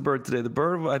notice the bird today. The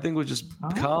bird, I think, was just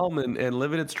calm and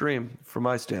living its dream from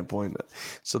my standpoint.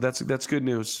 So that's good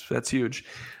news. That's huge.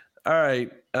 All right.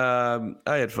 I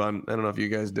had fun. I don't know if you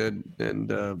guys did.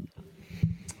 And a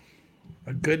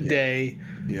good day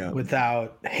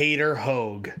without Hater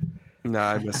Hogue. No,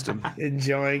 I missed him.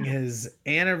 Enjoying his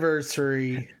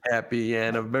anniversary. Happy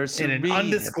anniversary. In an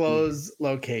undisclosed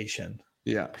location.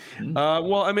 Yeah.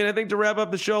 I think to wrap up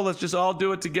the show, let's just all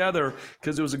do it together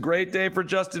because it was a great day for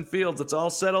Justin Fields. Let's all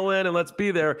settle in and let's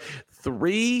be there.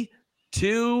 3,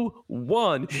 2,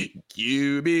 1.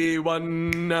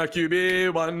 QB1,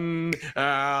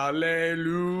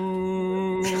 hallelujah.